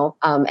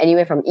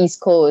anywhere from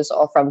East Coast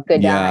or from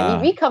Kedah,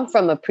 we come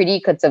from a pretty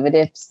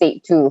conservative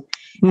state too.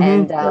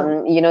 And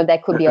there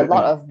could be a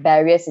lot of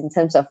barriers in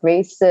terms of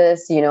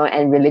races,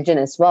 and religion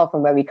as well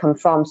from where we come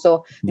from.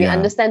 So we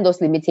understand those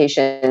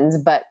limitations,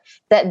 but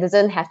that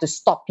doesn't have to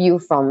stop you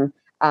from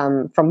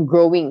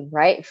growing,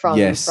 right?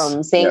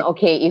 From saying,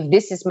 okay, if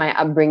this is my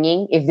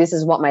upbringing, if this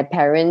is what my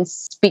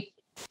parents speak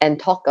and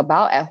talk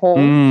about at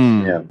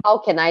home, how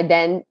can I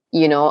then,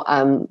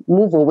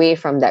 move away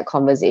from that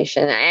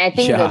conversation? And I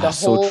think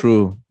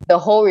the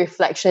whole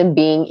reflection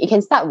being, it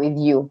can start with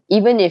you.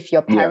 Even if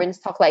your parents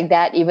talk like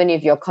that, even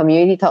if your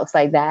community talks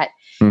like that,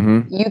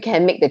 you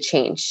can make the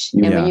change.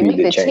 And when you make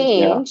the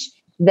change,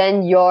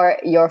 then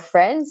your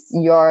friends,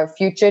 your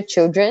future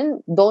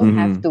children don't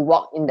have to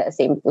walk in that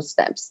same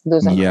footsteps.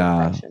 Those are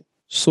my reflections.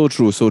 So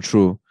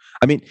true.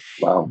 I mean,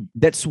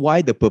 that's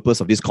why the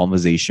purpose of this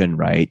conversation,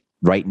 right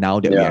now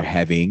that we are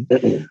having,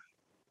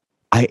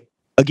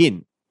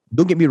 again,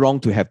 don't get me wrong,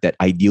 to have that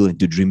ideal and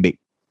to dream big,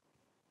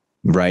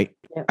 right?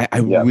 I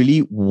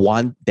really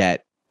want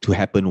that to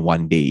happen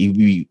one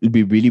day. It'll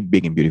be really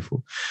big and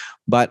beautiful.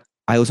 But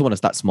I also want to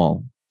start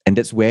small. And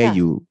that's where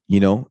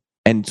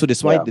and so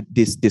that's why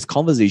this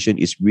conversation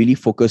is really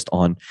focused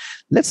on,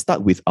 let's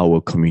start with our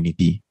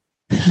community.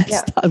 Let's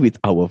start with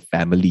our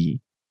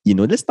family.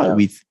 Let's start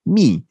with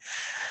me.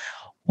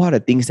 What are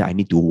the things that I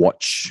need to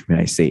watch when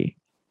I say?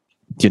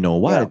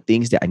 What are the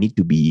things that I need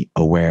to be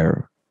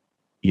aware?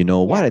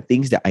 What are the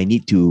things that I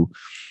need to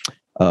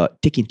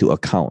take into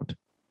account?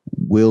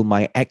 Will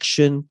my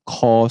action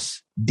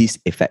cause this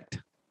effect?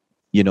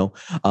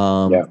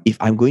 If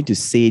I'm going to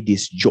say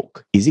this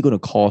joke, is it going to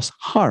cause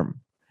harm?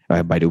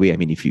 By the way,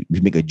 if you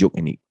make a joke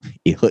and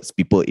it hurts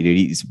people,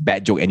 it's a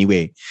bad joke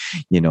anyway,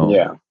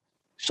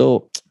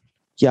 So,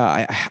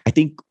 I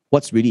think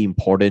what's really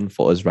important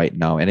for us right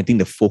now, and I think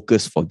the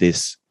focus for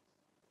this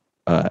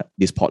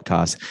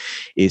podcast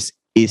is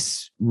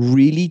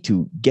really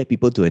to get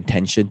people to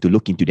attention to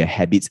look into their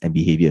habits and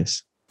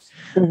behaviors.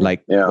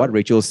 What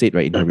Rachel said,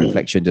 right, in her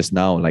reflection just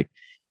now,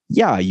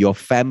 your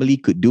family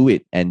could do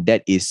it, and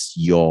that is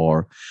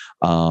your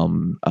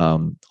home,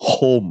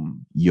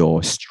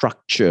 your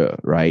structure,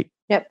 right?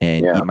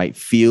 And it might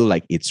feel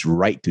like it's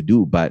right to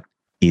do, but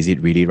is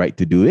it really right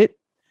to do it?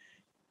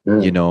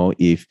 We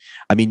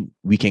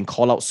can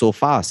call out so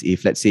fast.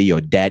 If, let's say,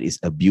 your dad is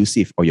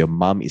abusive or your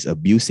mom is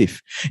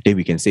abusive, then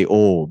we can say,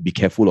 oh, be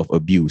careful of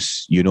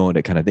abuse,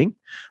 that kind of thing.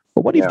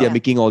 But what if they're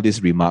making all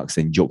these remarks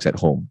and jokes at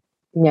home?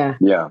 And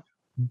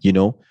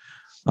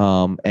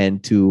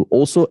to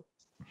also,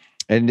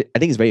 and I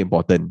think it's very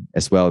important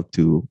as well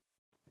to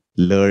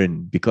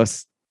learn,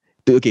 because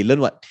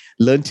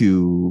learn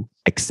to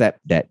accept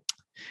that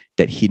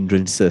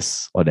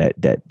hindrances or that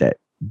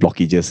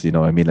blockages,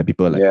 like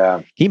people are like,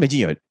 can you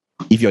imagine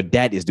if your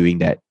dad is doing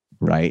that,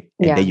 right?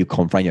 And then you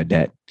confront your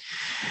dad,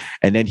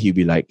 and then he'll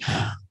be like,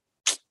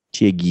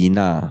 Cie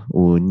Gina,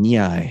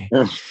 unya.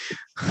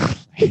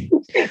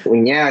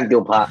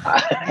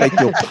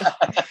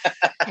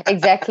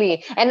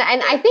 Exactly. And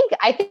I think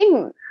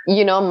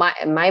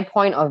my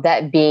point of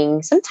that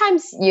being,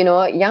 sometimes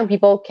young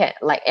people can,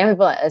 like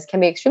everyone else, can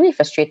be extremely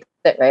frustrated,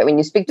 right, when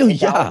you speak to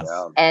adults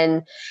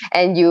and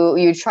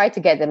you try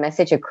to get the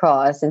message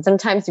across, and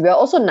sometimes we're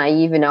also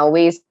naive in our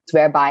ways,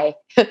 whereby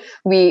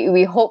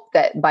we hope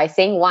that by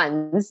saying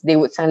once they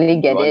would suddenly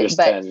get it,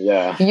 but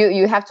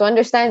you have to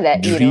understand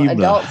that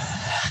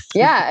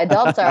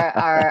adults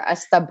are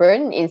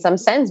stubborn in some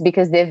sense,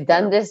 because they've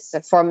done this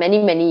for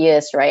many, many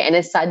years, right? And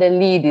then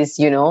suddenly this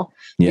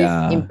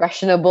this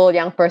impressionable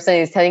young person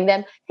is telling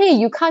them, hey,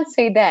 you can't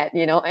say that,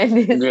 and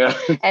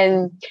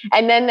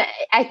then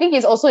I think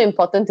it's also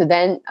important to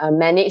then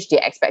manage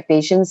the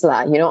expectations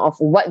of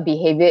what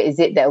behavior is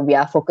it that we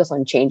are focused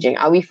on changing.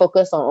 Are we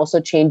focused on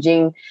also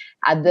changing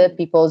other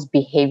people's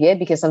behavior?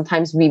 Because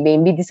sometimes we may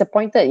be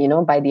disappointed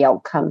by the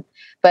outcome,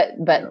 but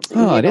that's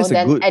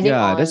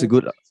a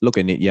good look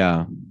at it.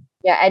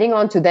 Adding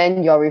on to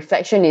then your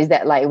reflection is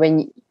that, like,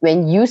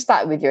 when you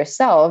start with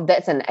yourself,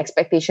 that's an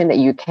expectation that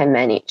you can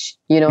manage,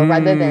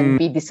 rather than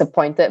be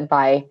disappointed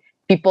by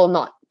people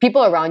not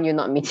people around you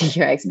not meeting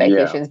your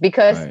expectations.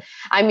 Because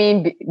I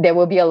mean, there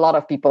will be a lot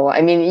of people.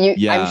 I mean,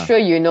 I'm sure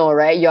you know,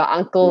 right? Your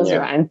uncles,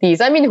 your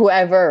aunties, I mean,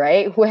 whoever,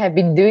 right? Who have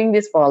been doing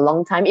this for a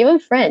long time, even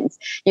friends.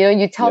 You know,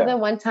 you tell them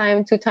one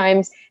time, two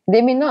times,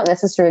 they may not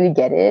necessarily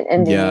get it,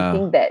 and they may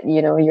think that,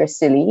 you know, you're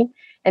silly.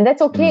 And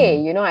that's okay.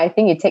 You know, I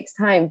think it takes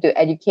time to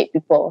educate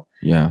people.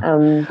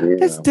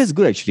 That's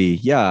good actually.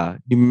 Yeah.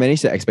 You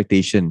manage the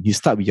expectation. You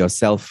start with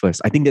yourself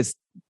first. I think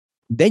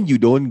then you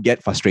don't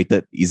get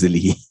frustrated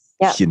easily.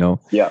 You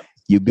know?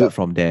 You build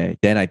from there.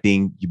 Then I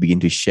think you begin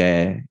to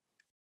share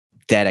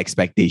that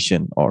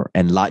expectation or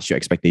enlarge your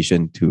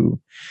expectation to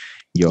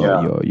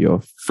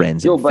your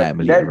friends and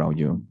family around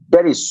you.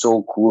 That is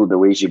so cool the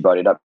way she brought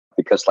it up.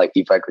 Because like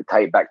if I could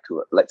tie it back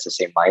to, let's just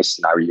say, my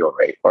scenario,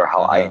 right? Or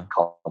how I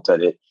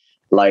encountered it.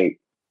 Like,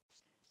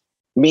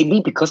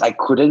 maybe because I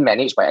couldn't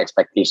manage my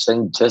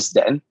expectation just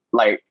then,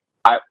 like,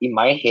 in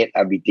my head,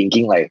 I'd be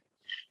thinking, like,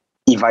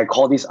 if I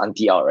call this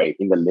auntie out, right,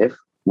 in the lift,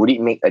 would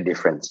it make a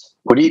difference?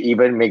 Would it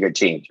even make a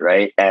change,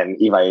 right? And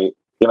if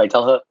I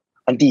tell her,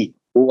 auntie,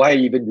 why are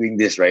you even doing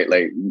this, right?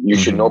 Like, you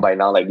should know by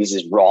now, like, this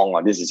is wrong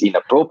or this is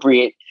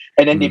inappropriate.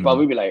 And then they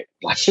probably be like,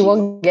 what? She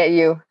won't get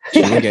you.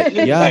 She won't get,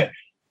 like,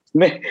 you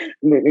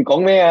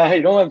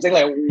know what I'm saying?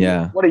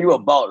 Like, what are you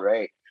about,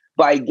 right?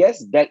 But I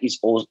guess that is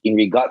also in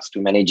regards to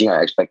managing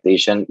our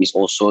expectation is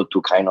also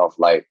to kind of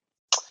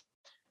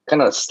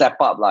step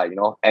up, like, you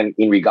know, and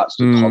in regards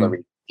to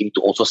tolerating,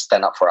 to also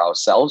stand up for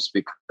ourselves,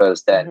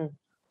 because then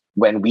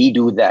when we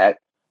do that,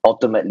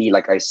 ultimately,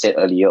 like I said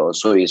earlier,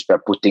 also is we're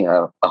putting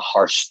a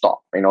harsh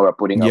stop, you know, we're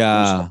putting a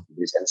full stop to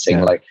this and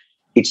saying like,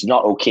 it's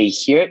not okay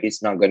here,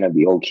 it's not going to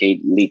be okay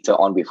later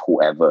on with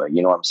whoever,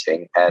 you know what I'm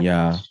saying? And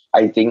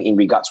I think in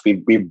regards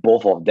with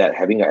both of that,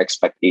 having an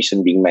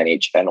expectation being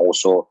managed and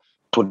also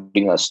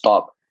putting a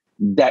stop,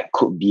 that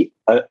could be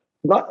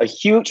not a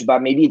huge,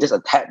 but maybe just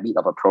a tad bit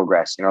of a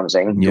progress, you know what I'm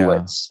saying?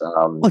 Towards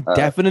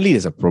definitely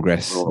there's a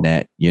progress,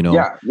 Nat, you know?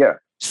 Yeah.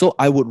 So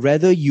I would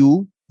rather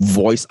you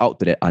voice out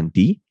to that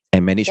auntie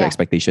and manage your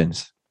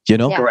expectations, you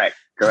know? Correct.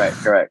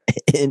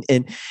 And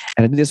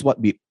I think that's what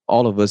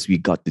all of us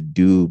got to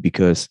do,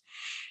 because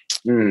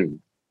the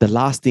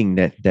last thing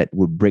that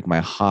would break my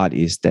heart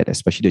is that,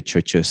 especially the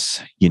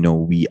churches, you know,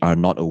 we are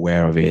not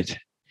aware of it.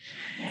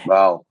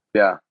 Wow.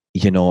 Yeah.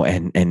 You know,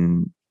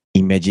 and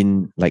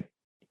imagine, like,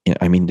 you know,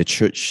 I mean, the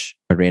church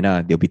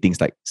arena, there'll be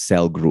things like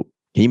cell group.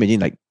 Can you imagine,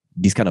 like,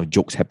 these kind of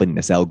jokes happen in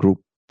a cell group?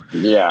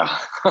 Yeah.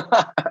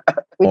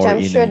 Which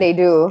I'm sure they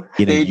do.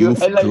 They do.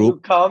 And like,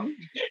 you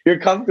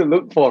come to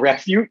look for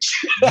refuge.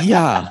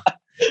 Yeah.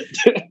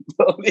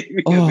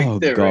 Oh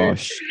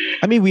gosh.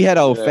 I mean, we had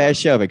our fair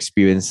share of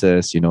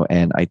experiences, you know,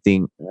 and I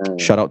think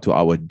shout out to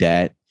our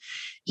dad.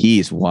 He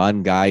is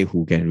one guy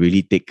who can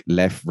really take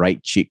left,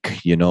 right cheek,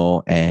 you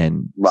know,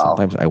 and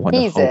sometimes I wonder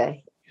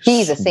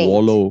he's a saint.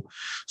 Swallow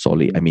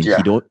solid. I mean,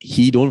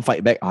 he don't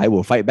fight back. I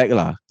will fight back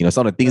lah. You know,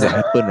 some of the things that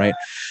happen, right?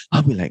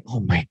 I'll be like, oh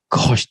my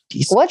gosh,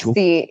 these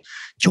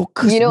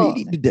jokers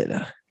really did that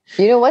lah.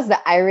 You know what's the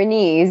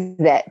irony is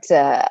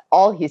that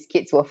all his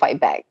kids will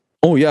fight back.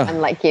 Oh yeah,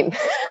 unlike him.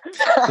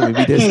 So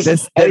maybe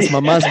that's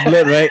mama's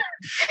blood, right?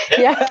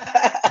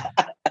 Yeah.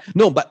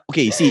 No, but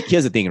okay, see,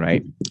 here's the thing,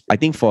 right? I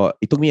think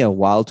it took me a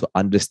while to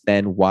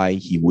understand why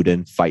he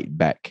wouldn't fight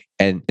back.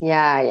 And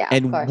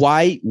and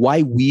why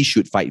we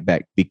should fight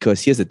back.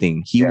 Because here's the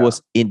thing, he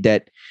was in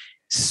that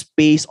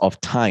space of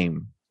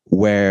time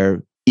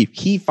where if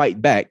he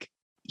fight back,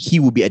 he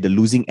will be at the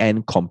losing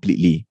end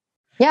completely.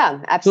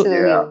 Yeah,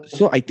 absolutely.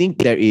 So I think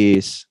there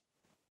is,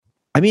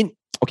 I mean,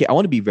 okay, I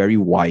want to be very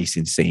wise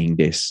in saying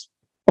this.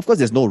 Of course,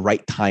 there's no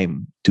right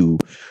time to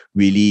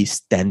really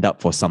stand up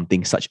for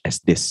something such as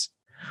this.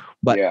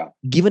 But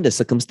given the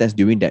circumstance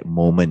during that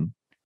moment,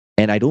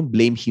 and I don't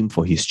blame him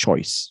for his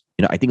choice.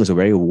 You know, I think it was a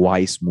very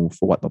wise move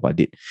for what Papa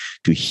did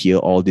to hear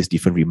all these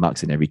different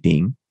remarks and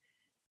everything.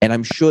 And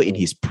I'm sure in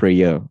his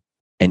prayer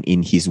and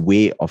in his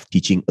way of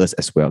teaching us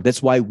as well.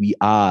 That's why we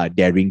are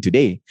daring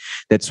today.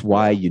 That's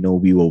why, you know,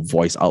 we will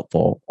voice out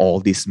for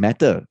all this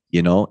matter,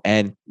 you know.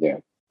 And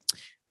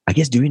I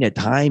guess during that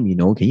time, you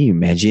know, can you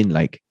imagine,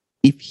 like,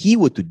 if he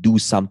were to do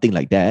something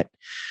like that,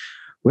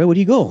 where would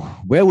he go?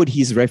 Where would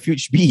his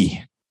refuge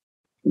be?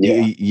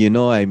 You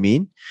know what I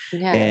mean?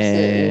 Yeah,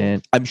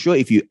 and I'm sure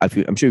if you ask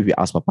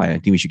Papa, I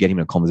think we should get him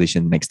in a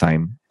conversation next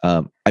time.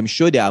 I'm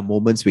sure there are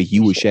moments where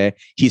he will share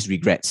his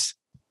regrets.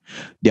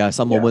 There are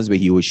some moments where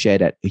he will share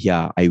that,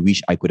 I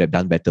wish I could have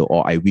done better,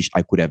 or I wish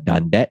I could have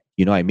done that.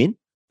 You know what I mean?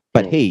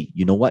 But hey,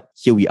 you know what?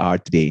 Here we are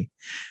today.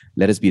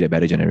 Let us be the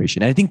better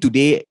generation. And I think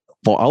today,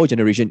 for our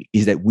generation,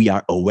 is that we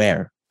are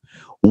aware.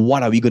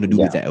 What are we going to do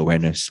with that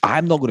awareness?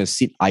 I'm not going to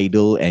sit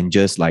idle and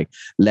just like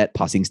let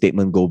passing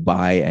statement go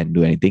by and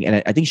do anything.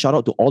 And I think shout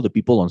out to all the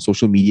people on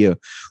social media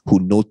who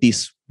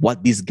noticed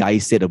what this guy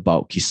said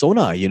about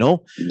Kisona, you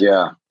know?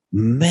 Yeah.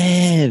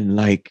 Man,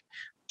 like,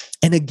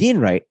 and again,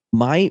 right,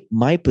 my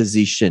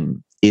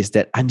position is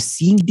that I'm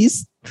seeing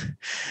this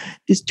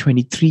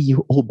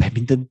 23-year-old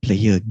badminton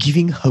player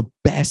giving her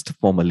best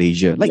for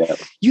Malaysia. Like,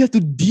 you have to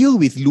deal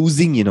with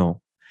losing, you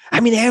know. I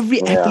mean,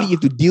 every athlete you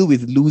have to deal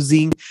with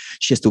losing.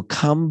 She has to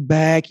come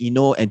back,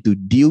 and to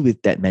deal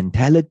with that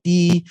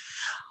mentality.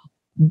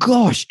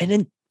 Gosh, and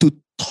then to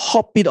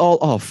top it all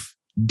off,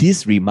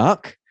 this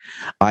remark,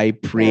 I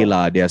pray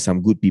there are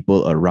some good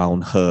people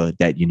around her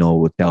that,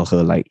 will tell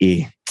her like,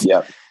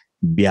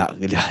 biar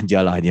je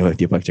lah dia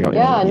cakap.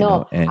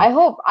 I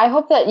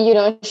hope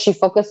that she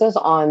focuses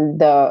on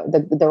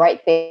the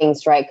right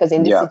things, right? Because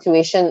in this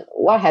situation,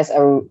 what has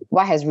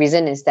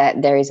risen is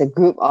that there's a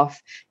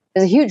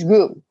huge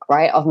group,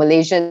 right, of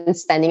Malaysians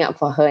standing up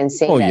for her and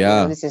saying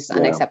this is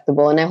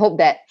unacceptable. And I hope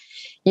that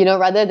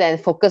rather than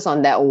focus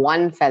on that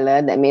one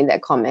fella that made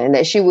that comment,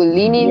 that she will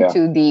lean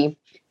into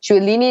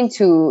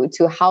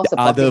how the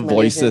other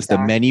voices, the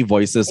many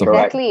voices,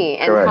 exactly,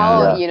 and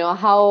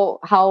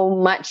how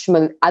much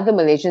other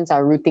Malaysians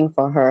are rooting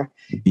for her.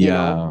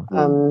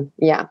 I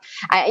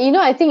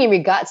think in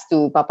regards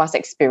to Papa's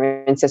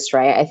experiences,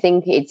 right, I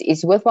think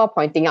it's worthwhile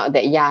pointing out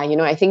that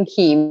I think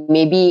he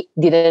maybe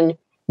didn't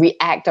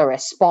react or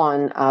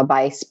respond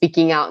by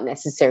speaking out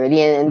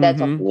necessarily, and that's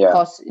of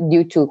course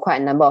due to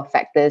quite a number of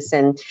factors.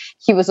 And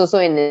he was also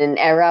in an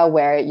era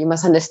where you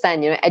must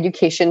understand,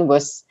 education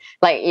was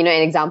like, an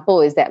example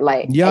is that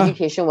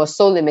education was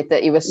so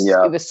limited. It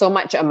was so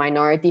much a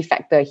minority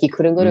factor. He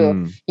couldn't go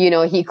to,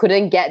 he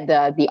couldn't get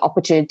the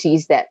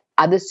opportunities that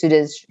other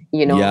students,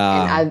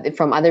 and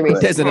from other races.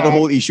 That's another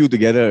whole issue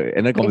together,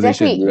 another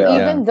conversation. Exactly.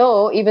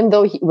 Even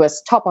though he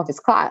was top of his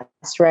class,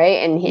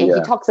 right? And he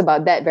talks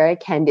about that very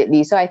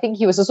candidly. So I think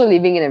he was also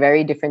living in a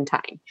very different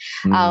time.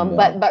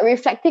 But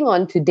reflecting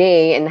on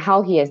today and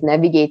how he has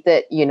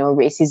navigated,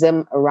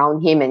 racism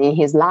around him and in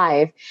his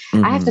life,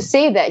 I have to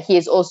say that he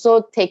has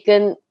also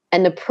taken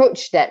an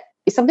approach that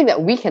is something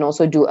that we can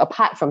also do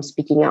apart from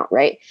speaking out,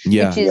 right?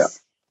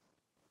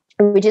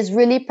 Which is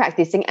really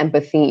practicing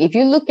empathy. If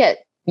you look at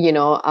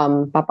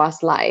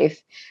Papa's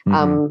life,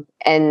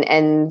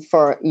 and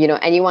for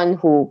anyone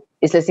who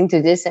is listening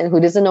to this and who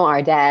doesn't know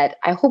our dad,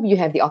 I hope you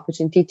have the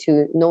opportunity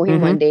to know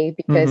him one day,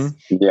 because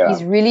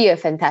he's really a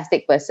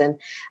fantastic person,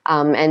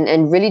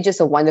 and really just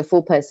a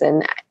wonderful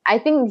person. I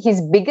think his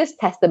biggest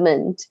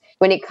testament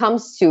when it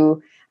comes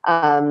to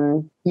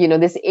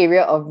this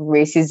area of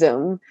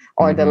racism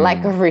or the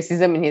lack of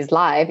racism in his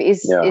life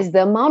is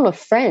the amount of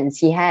friends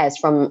he has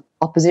from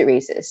opposite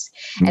races,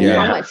 and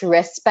how much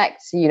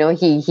respect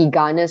he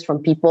garners from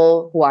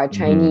people who are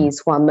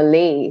Chinese, who are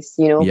Malays,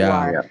 who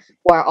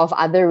are of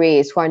other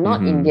race, who are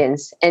not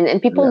Indians,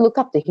 and people look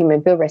up to him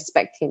and people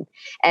respect him,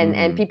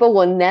 and people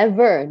will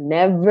never,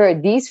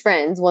 these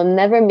friends will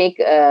never make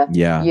a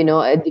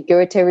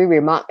derogatory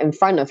remark in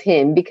front of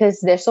him,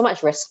 because there's so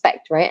much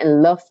respect, right,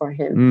 and love for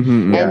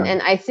him.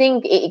 And I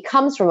think it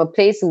comes from a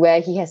place where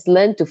he has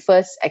learned to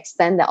first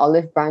extend the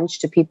olive branch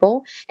to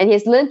people, and he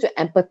has learned to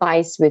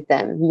empathize with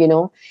them,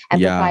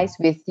 empathize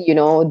with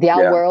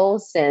their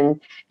worlds,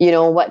 and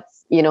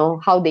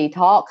how they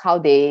talk, how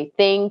they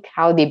think,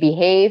 how they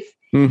behave,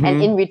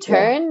 and in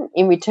return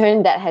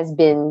that has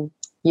been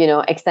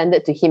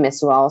extended to him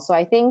as well. So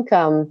I think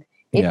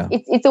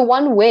it's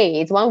one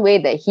way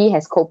that he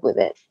has coped with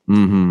it.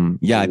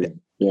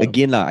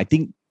 Again, I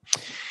think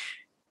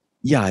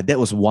that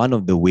was one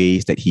of the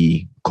ways that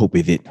he coped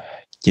with it.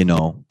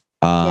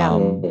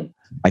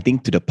 I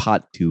think to the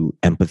part to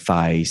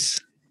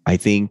empathize, I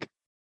think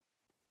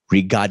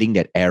regarding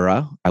that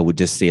era, I would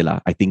just say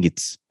I think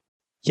it's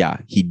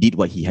he did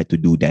what he had to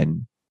do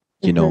then,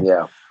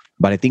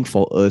 But I think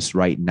for us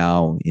right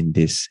now in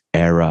this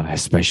era,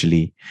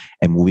 especially,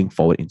 and moving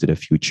forward into the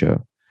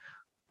future,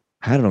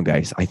 I don't know,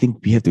 guys. I think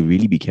we have to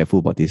really be careful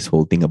about this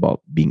whole thing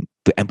about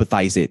to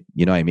empathize it.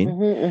 You know what I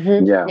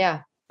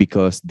mean?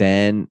 Because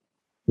then,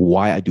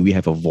 why do we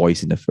have a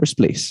voice in the first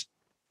place?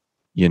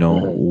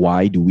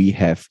 Why do we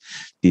have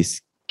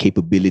this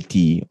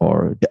capability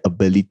or the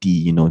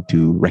ability,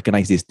 to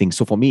recognize these things?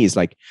 So for me, it's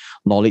like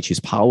knowledge is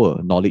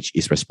power, knowledge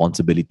is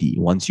responsibility.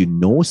 Once you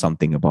know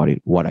something about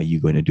it, what are you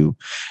going to do?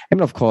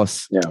 And of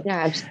course,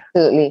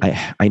 absolutely.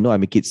 I know I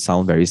make it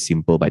sound very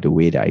simple by the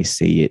way that I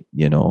say it,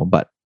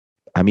 but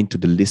I mean, to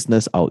the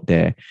listeners out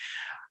there,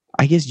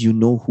 I guess you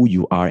know who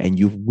you are and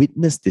you've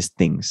witnessed these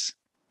things,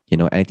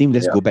 and I think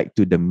let's go back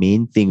to the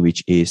main thing,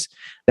 which is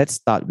let's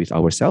start with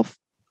ourselves.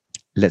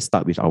 Let's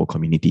start with our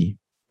community.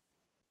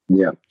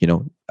 I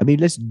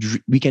mean,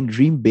 we can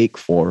dream big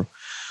for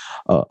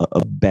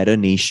a better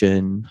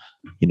nation,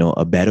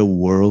 a better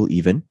world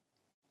even.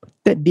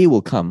 That day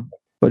will come,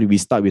 but we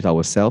start with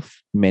ourselves,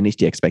 manage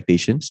the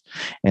expectations,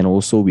 and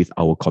also with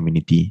our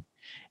community.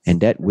 And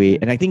that way,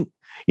 and I think,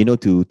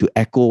 to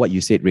echo what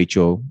you said,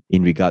 Rachel,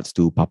 in regards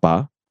to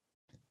Papa,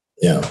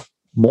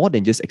 more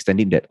than just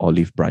extending that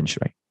olive branch,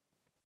 right?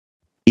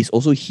 It's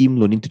also him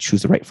learning to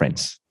choose the right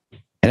friends.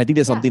 And I think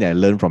that's something that I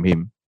learned from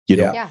him.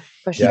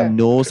 For sure. He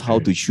knows how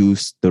to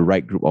choose the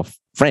right group of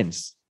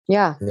friends. You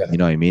know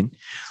what I mean?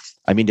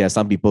 I mean, there are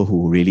some people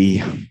who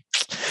really,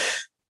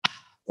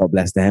 God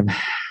bless them.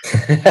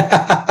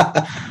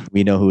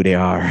 We know who they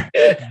are.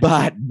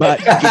 But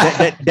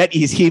that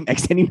is him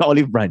extending the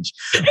olive branch.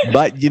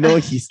 But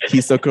his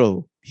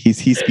circle,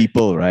 his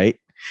people, right?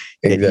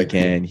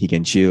 Exactly. That he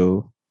can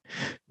chill.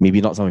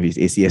 Maybe not some of his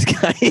ACS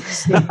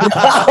guys.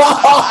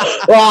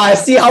 Wow, I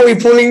see how we're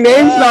pulling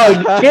names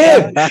now.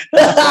 Kim.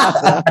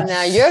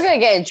 Now you're gonna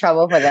get in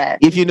trouble for that.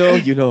 If you know,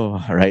 you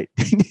know, right?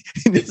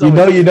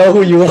 You know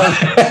who you are.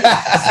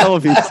 some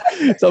of his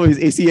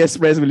ACS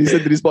friends will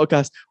listen to this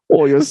podcast.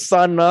 Oh, your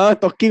son,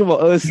 talking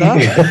about us,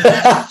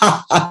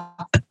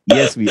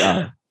 Yes, we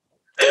are.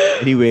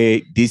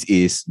 Anyway, this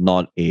is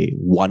not a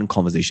one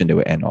conversation that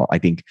will end all. I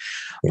think,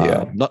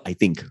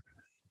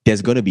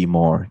 there's going to be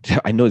more.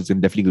 I know it's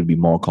definitely going to be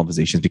more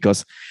conversations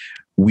because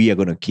we are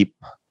going to keep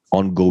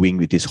on going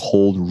with this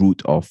whole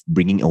route of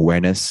bringing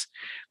awareness,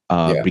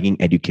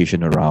 bringing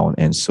education around.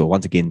 And so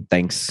once again,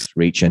 thanks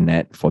Rach and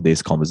Nat for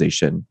this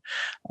conversation.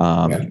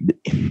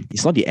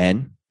 It's not the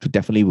end. We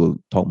definitely will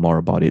talk more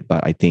about it.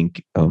 But I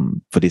think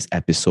for this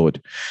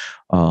episode,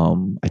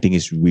 I think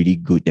it's really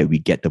good that we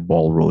get the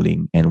ball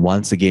rolling. And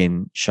once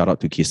again, shout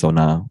out to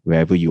Kisona,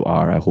 wherever you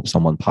are. I hope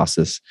someone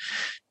passes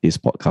this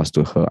podcast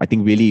to her. I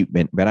think really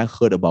when I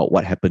heard about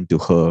what happened to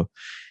her,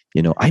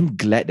 I'm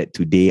glad that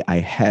today I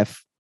have,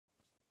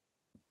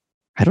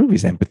 I don't know if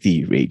it's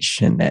empathy,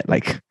 Rach, and that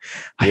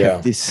I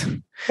have this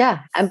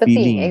empathy,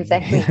 feeling,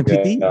 exactly.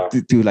 empathy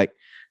to like,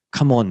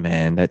 come on,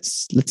 man,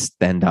 let's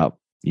stand up,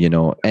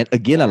 and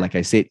again, like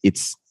I said,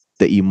 it's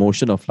the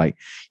emotion of like,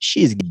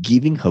 she is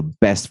giving her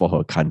best for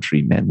her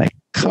country, man. Like,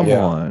 come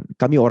on,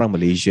 kami orang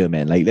Malaysia,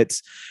 man. Like,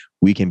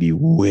 we can be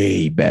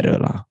way better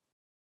lah.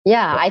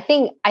 Yeah, I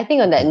think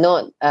on that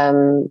note,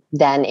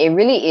 Dan, it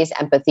really is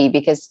empathy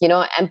because,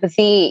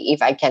 empathy,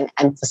 if I can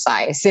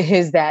emphasize,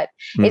 is that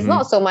it's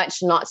not so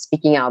much not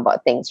speaking out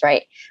about things,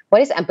 right?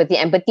 What is empathy?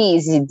 Empathy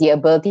is the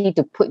ability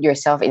to put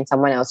yourself in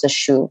someone else's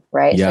shoe,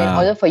 right? Yeah. So in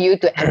order for you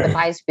to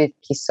empathize with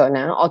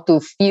Kisona or to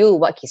feel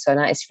what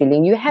Kisona is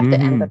feeling, you have to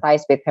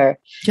empathize with her,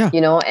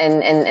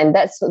 and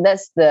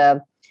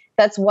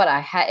that's what I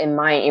had in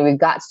mind in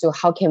regards to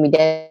how can we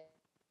then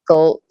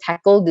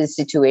tackle this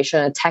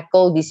situation and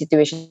tackle these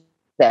situations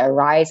that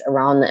arise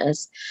around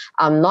us,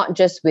 not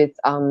just with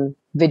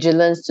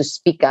vigilance to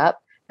speak up,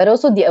 but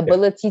also the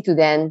ability to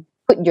then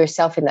put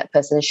yourself in that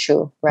person's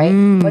shoe, right?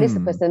 What is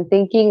the person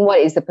thinking? What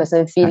is the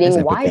person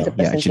feeling? Why is the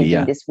person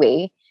thinking this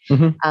way?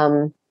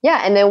 And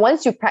then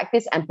once you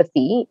practice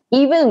empathy,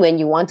 even when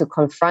you want to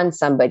confront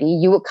somebody,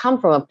 you will come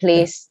from a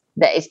place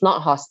that is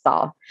not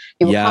hostile.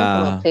 You will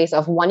come from a place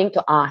of wanting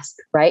to ask,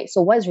 right?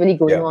 So what's really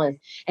going on?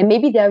 And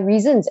maybe there are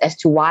reasons as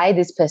to why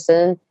this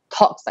person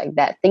talks like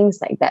that,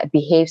 thinks like that,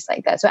 behaves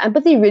like that. So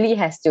empathy really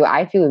has to,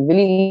 I feel,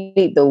 really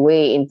lead the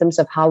way in terms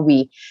of how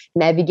we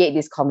navigate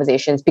these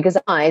conversations, because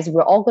otherwise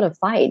we're all going to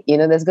fight.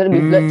 There's going to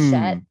be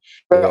bloodshed.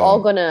 We're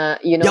all going to,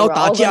 we're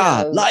all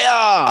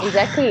gonna,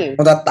 exactly.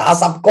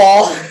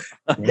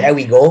 There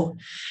we go.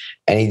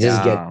 And it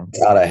just gets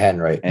out of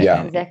hand, right?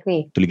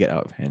 Exactly. To get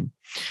out of hand.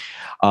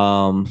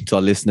 To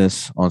our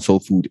listeners on Soul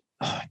Food,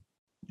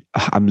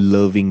 I'm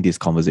loving this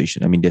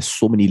conversation. I mean, there's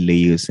so many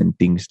layers and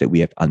things that we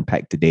have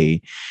unpacked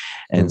today.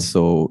 And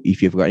so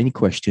if you've got any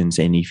questions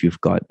and if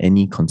you've got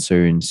any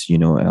concerns,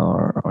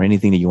 or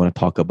anything that you want to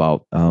talk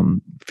about,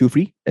 feel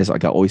free. As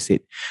like I always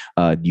said,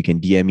 you can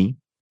DM me,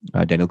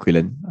 Daniel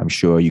Quillen. I'm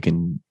sure you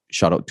can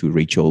shout out to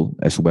Rachel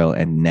as well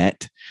and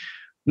Nat.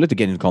 I'd love to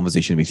get in a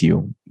conversation with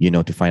you,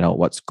 to find out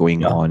what's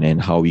going on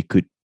and how we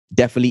could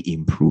definitely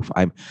improve.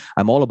 I'm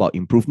all about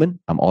improvement.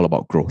 I'm all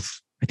about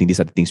growth. I think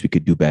these are the things we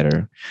could do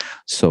better.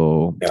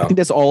 So I think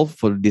that's all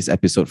for this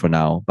episode for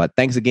now. But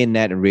thanks again,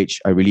 Nat and Rich.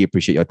 I really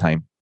appreciate your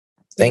time.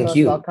 Thank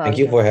you. Welcome. Thank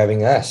you for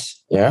having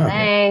us. Yeah.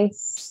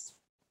 Thanks.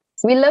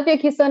 We love you,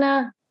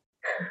 Kisona.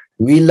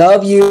 We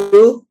love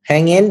you.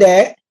 Hang in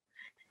there.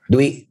 Do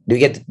we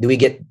get to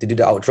do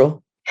the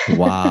outro?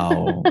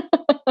 Wow.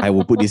 I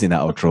will put this in the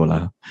outro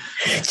lah.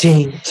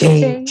 Ching,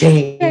 ching,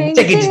 ching,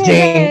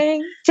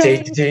 ching,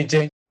 ching,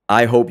 ching.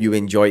 I hope you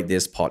enjoyed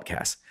this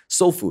podcast.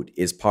 Soul Food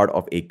is part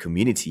of a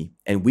community,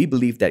 and we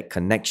believe that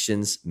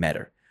connections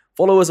matter.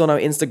 Follow us on our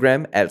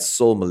Instagram at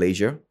Soul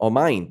Malaysia or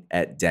mine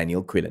at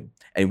Daniel Quillen,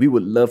 and we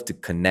would love to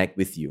connect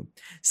with you.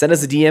 Send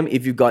us a DM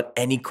if you've got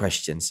any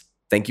questions.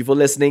 Thank you for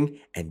listening,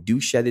 and do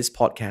share this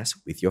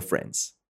podcast with your friends.